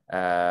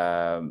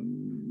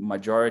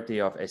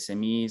majority of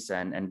SMEs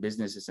and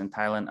businesses in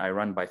Thailand are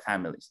run by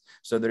families.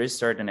 So there is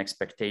certain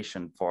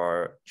expectation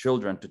for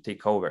children to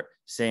take over,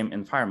 same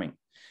in farming.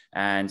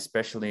 And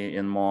especially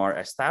in more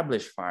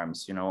established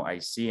farms, I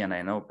see, and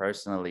I know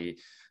personally,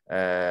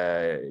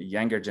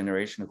 younger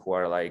generation who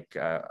are like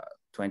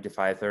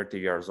 25, 30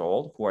 years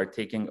old, who are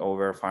taking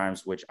over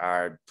farms which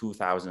are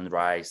 2,000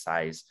 rai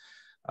size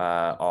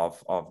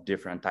of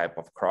different type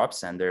of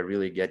crops, and they're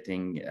really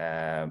getting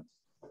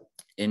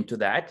into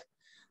that,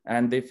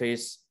 and they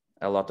face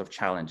a lot of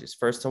challenges.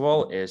 First of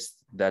all is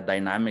the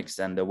dynamics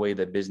and the way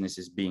the business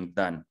is being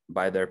done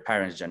by their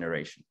parents'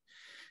 generation.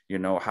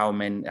 How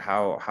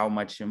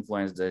much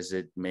influence does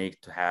it make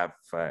to have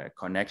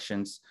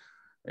connections?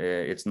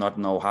 It's not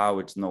know-how,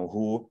 it's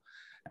know-who.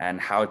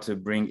 And how to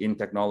bring in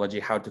technology,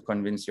 how to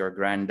convince your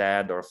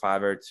granddad or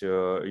father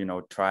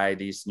to, try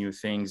these new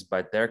things,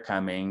 but they're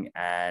coming.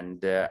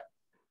 And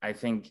I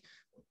think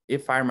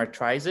if farmer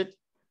tries it,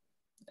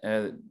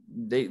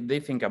 they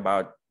think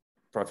about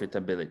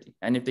profitability.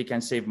 And if they can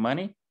save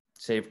money,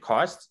 save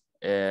costs,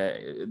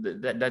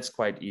 that's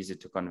quite easy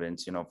to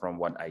convince, from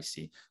what I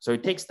see. So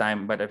it takes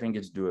time, but I think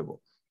it's doable.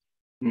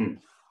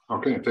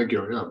 Okay, thank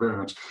you. Yeah, very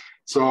much.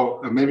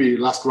 So maybe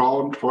last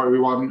round for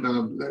everyone.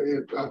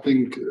 I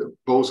think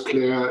both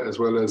Claire as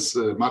well as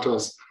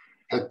Matas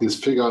had this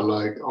figure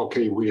like,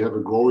 okay, we have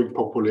a growing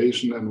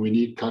population and we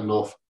need kind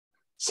of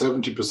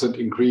 70%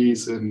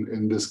 increase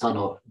in this kind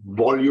of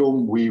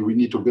volume we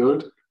need to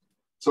build.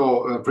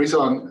 So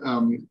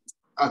Prisan,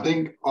 I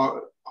think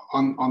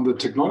on the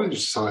technology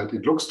side,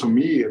 it looks to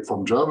me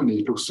from Germany,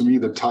 it looks to me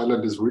that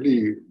Thailand is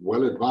really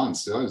well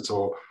advanced. Yeah,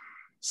 so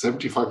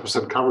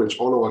 75% coverage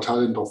all over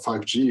Thailand of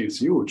 5G is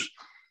huge.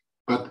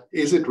 But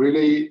is it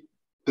really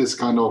this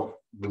kind of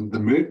the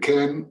milk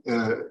can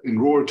in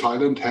rural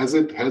Thailand? Has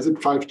it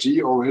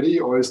 5G already,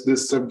 or is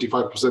this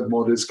 75%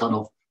 more this kind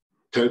of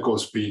telco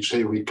speech?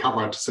 Hey, we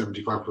covered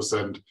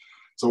 75%.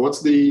 So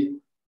what's the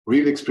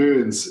real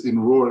experience in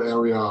rural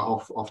area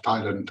of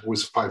Thailand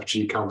with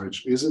 5G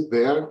coverage? Is it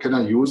there? Can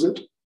I use it?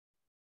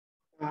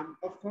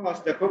 Of course,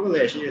 the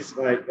population is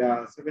like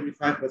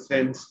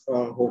 75%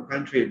 for the whole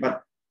country,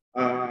 but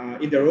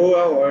in the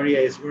rural area,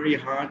 it's very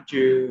hard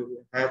to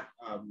have,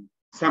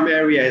 some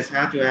areas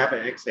hard to have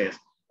an access.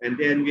 And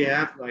then we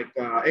have like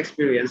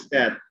experience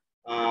that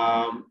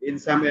in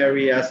some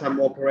areas, some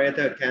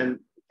operator can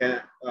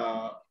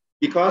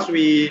because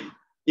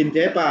in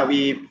DEPA,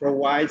 we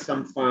provide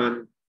some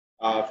fund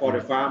for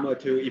the farmer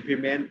to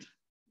implement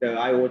the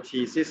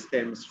IoT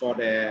systems for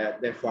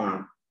their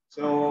farm.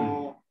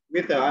 So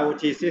with the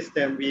IoT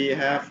system, we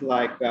have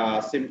like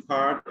a SIM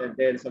card and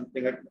then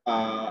something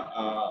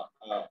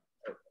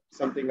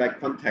like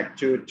contact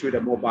to the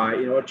mobile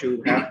in order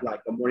to have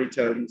like a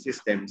monitoring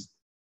systems.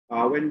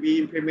 When we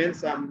implement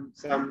some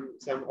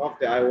of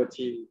the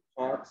IoT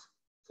parts,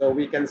 so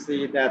we can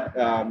see that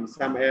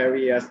some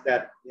areas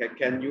that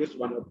can use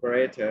one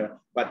operator,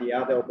 but the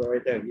other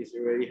operator is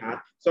really hard.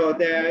 So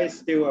there is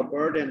still a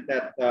burden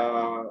that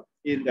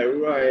in the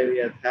rural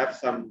areas have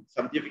some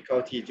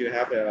difficulty to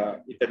have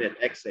internet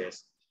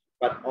access,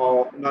 but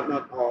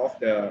not all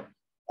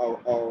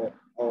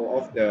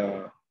of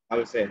the I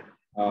would say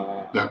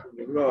the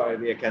rural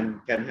area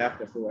can have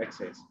the full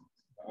access.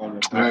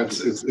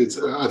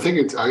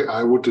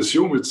 I would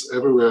assume it's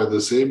everywhere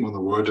the same on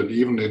the world, and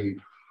even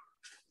in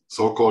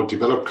so-called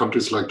developed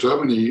countries like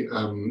Germany,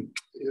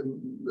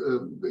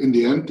 in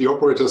the end, the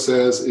operator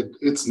says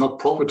it's not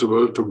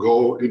profitable to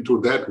go into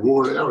that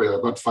rural area,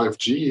 but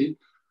 5G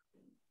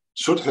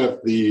should have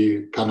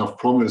the kind of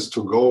promise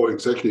to go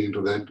exactly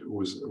into that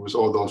with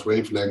all those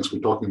wavelengths we're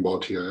talking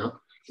about here. Yeah?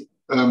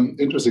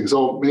 Interesting.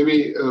 So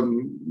maybe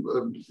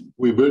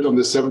we build on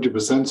this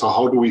 70%. So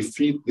how do we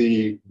feed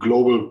the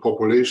global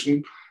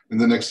population in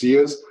the next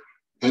years?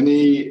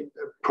 Any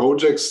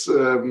projects,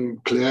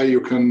 Claire, you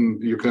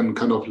can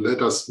kind of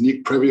let us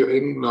sneak preview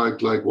in,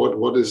 like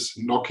what is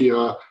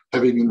Nokia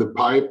having in the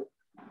pipe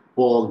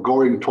for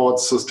going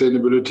towards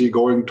sustainability,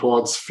 going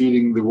towards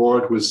feeding the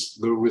world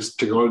with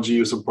technology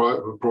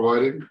you're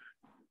providing?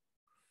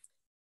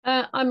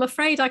 I'm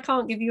afraid I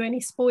can't give you any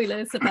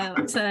spoilers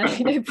about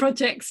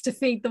projects to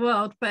feed the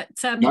world, but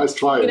nice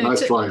try.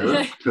 Nice try.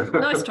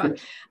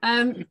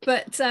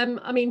 But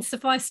I mean,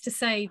 suffice to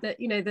say that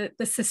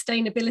the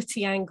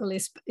sustainability angle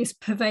is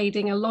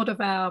pervading a lot of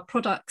our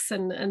products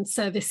and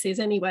services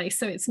anyway.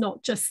 So it's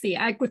not just the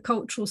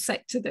agricultural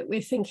sector that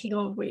we're thinking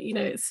of.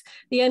 It's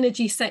the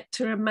energy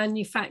sector and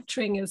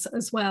manufacturing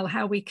as well.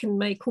 How we can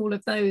make all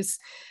of those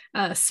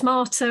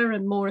smarter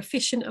and more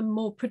efficient and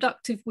more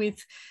productive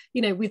with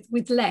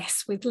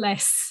less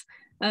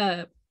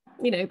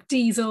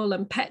diesel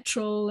and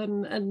petrol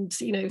and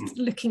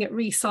looking at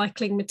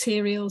recycling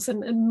materials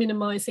and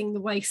minimizing the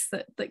waste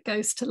that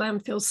goes to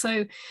landfills.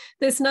 So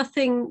there's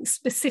nothing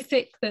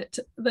specific that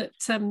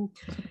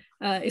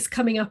is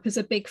coming up as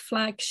a big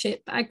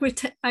flagship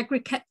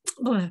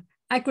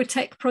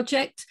agritech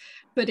project,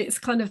 but it's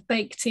kind of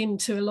baked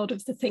into a lot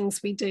of the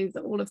things we do,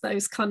 that all of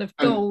those kind of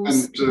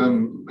goals.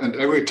 And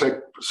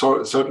agritech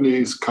certainly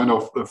is kind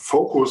of a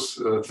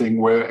focus thing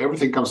where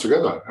everything comes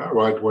together,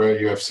 right? Where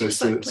you have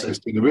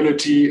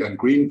sustainability and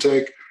green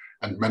tech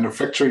and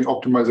manufacturing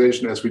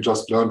optimization, as we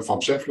just learned from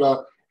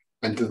Scheffler.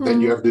 And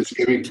then you have this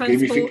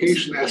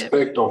gamification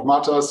aspect of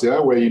Matas,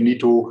 where you need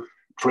to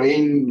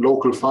train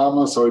local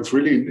farmers. So it's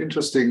really an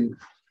interesting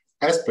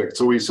aspect.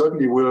 So we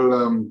certainly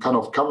will kind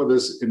of cover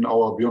this in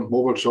our Beyond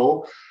Mobile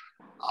show.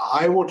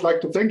 I would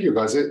like to thank you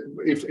guys.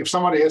 If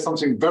somebody has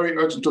something very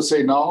urgent to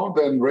say now,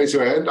 then raise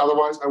your hand.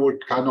 Otherwise, I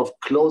would kind of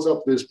close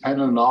up this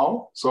panel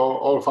now. So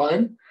all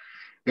fine.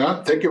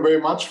 Yeah, thank you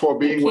very much for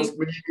being with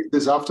me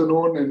this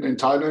afternoon in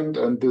Thailand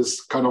and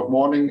this kind of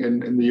morning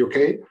in the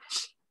UK.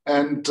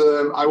 And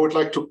I would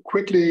like to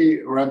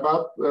quickly ramp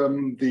up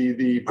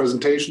the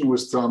presentation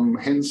with some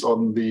hints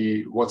on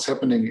what's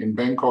happening in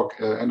Bangkok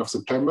end of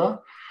September.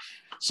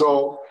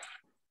 So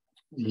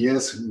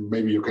yes,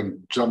 maybe you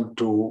can jump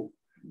to.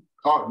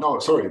 Oh, no,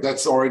 sorry,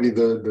 that's already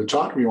the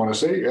chart we want to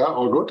say. Yeah,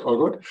 all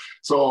good.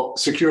 So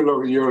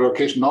secure your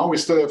location. Now we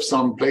still have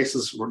some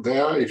places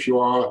there. If you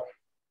are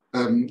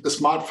a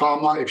smart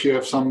farmer, if you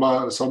have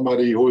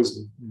somebody who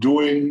is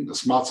doing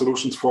smart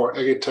solutions for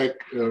agritech,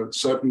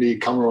 certainly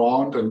come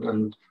around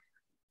and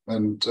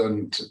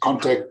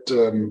contact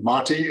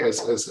Marty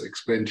as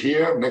explained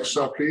here. Next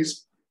chart,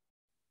 please.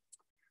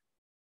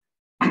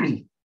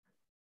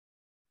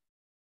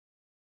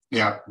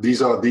 Yeah,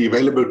 these are the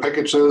available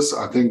packages.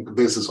 I think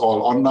this is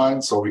all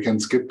online, so we can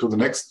skip to the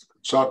next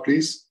chart,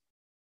 please.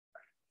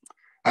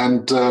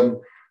 And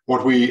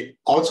what we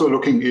also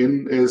looking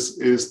in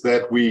is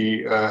that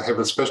we have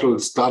a special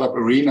startup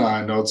arena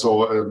and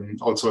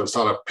also a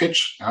startup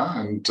pitch. Yeah?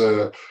 And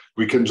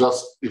we can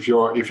just, if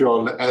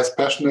you're as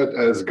passionate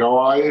as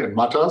Gawai and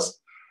Matas,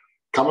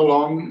 come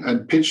along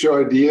and pitch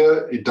your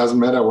idea. It doesn't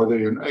matter whether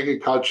you're in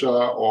agriculture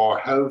or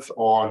health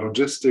or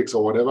logistics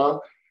or whatever.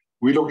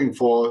 We're looking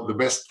for the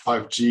best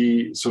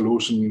 5G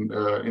solution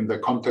in the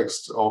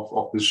context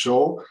of this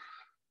show.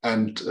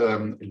 And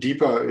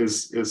DEPA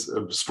is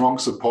a strong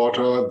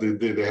supporter.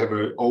 They have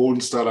their own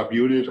startup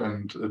unit,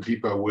 and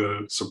DEPA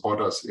will support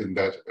us in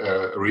that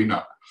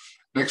arena.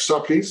 Next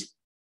chart, please.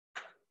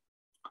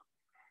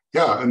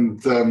 Yeah, and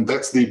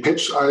that's the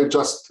pitch I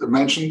just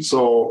mentioned.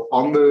 So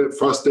on the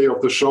first day of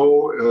the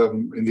show,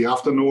 in the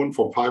afternoon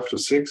from 5 to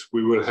 6,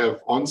 we will have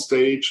on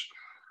stage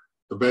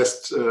the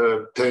best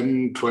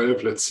 10,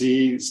 12, let's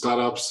see,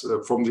 startups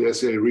from the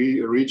SA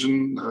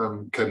region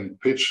can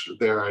pitch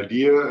their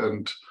idea.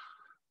 And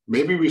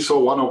maybe we saw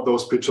one of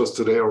those pictures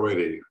today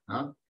already.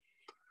 Huh?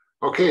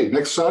 Okay,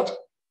 next chart,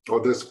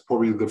 or this is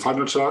probably the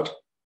final chart.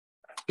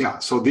 Yeah,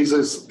 so this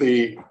is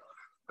the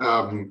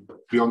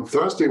Beyond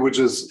Thursday, which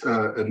is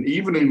an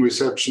evening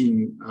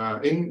reception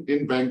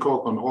in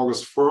Bangkok on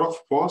August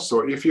 4th.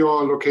 So if you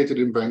are located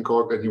in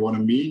Bangkok and you want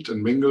to meet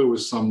and mingle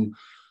with some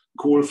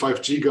cool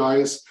 5G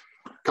guys,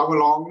 come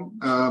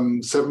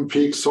along. 7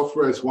 Peaks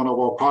Software is one of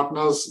our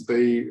partners.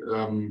 They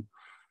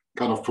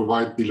kind of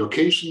provide the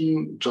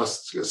location,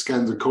 just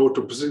scan the code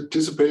to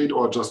participate,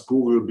 or just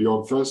Google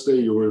Beyond Thursday.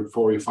 You will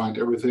probably find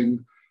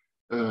everything.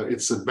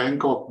 It's a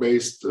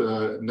Bangkok-based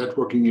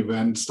networking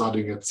event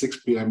starting at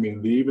 6 p.m.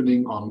 in the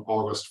evening on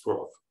August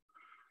 4th.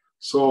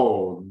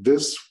 So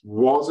this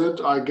was it,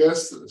 I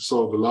guess.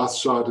 So the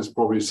last chart is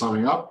probably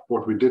summing up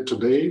what we did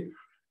today.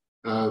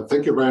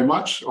 Thank you very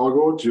much, all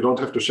good. You don't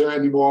have to share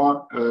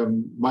anymore.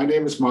 My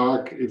name is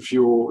Mark. If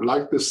you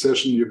like this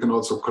session, you can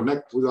also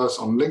connect with us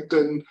on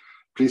LinkedIn.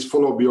 Please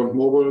follow Beyond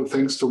Mobile.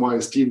 Thanks to my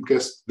esteemed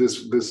guest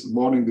this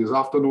morning, this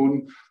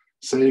afternoon,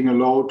 saying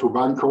hello to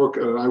Bangkok.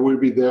 I will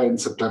be there in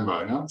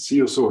September. Yeah? See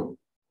you soon.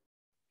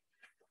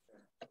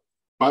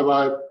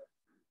 Bye-bye.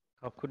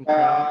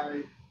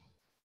 Bye.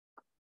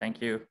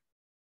 Thank you.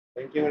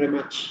 Thank you very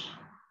much.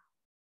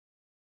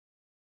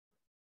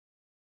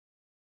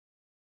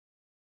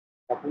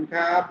 ขอบคุณค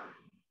รับ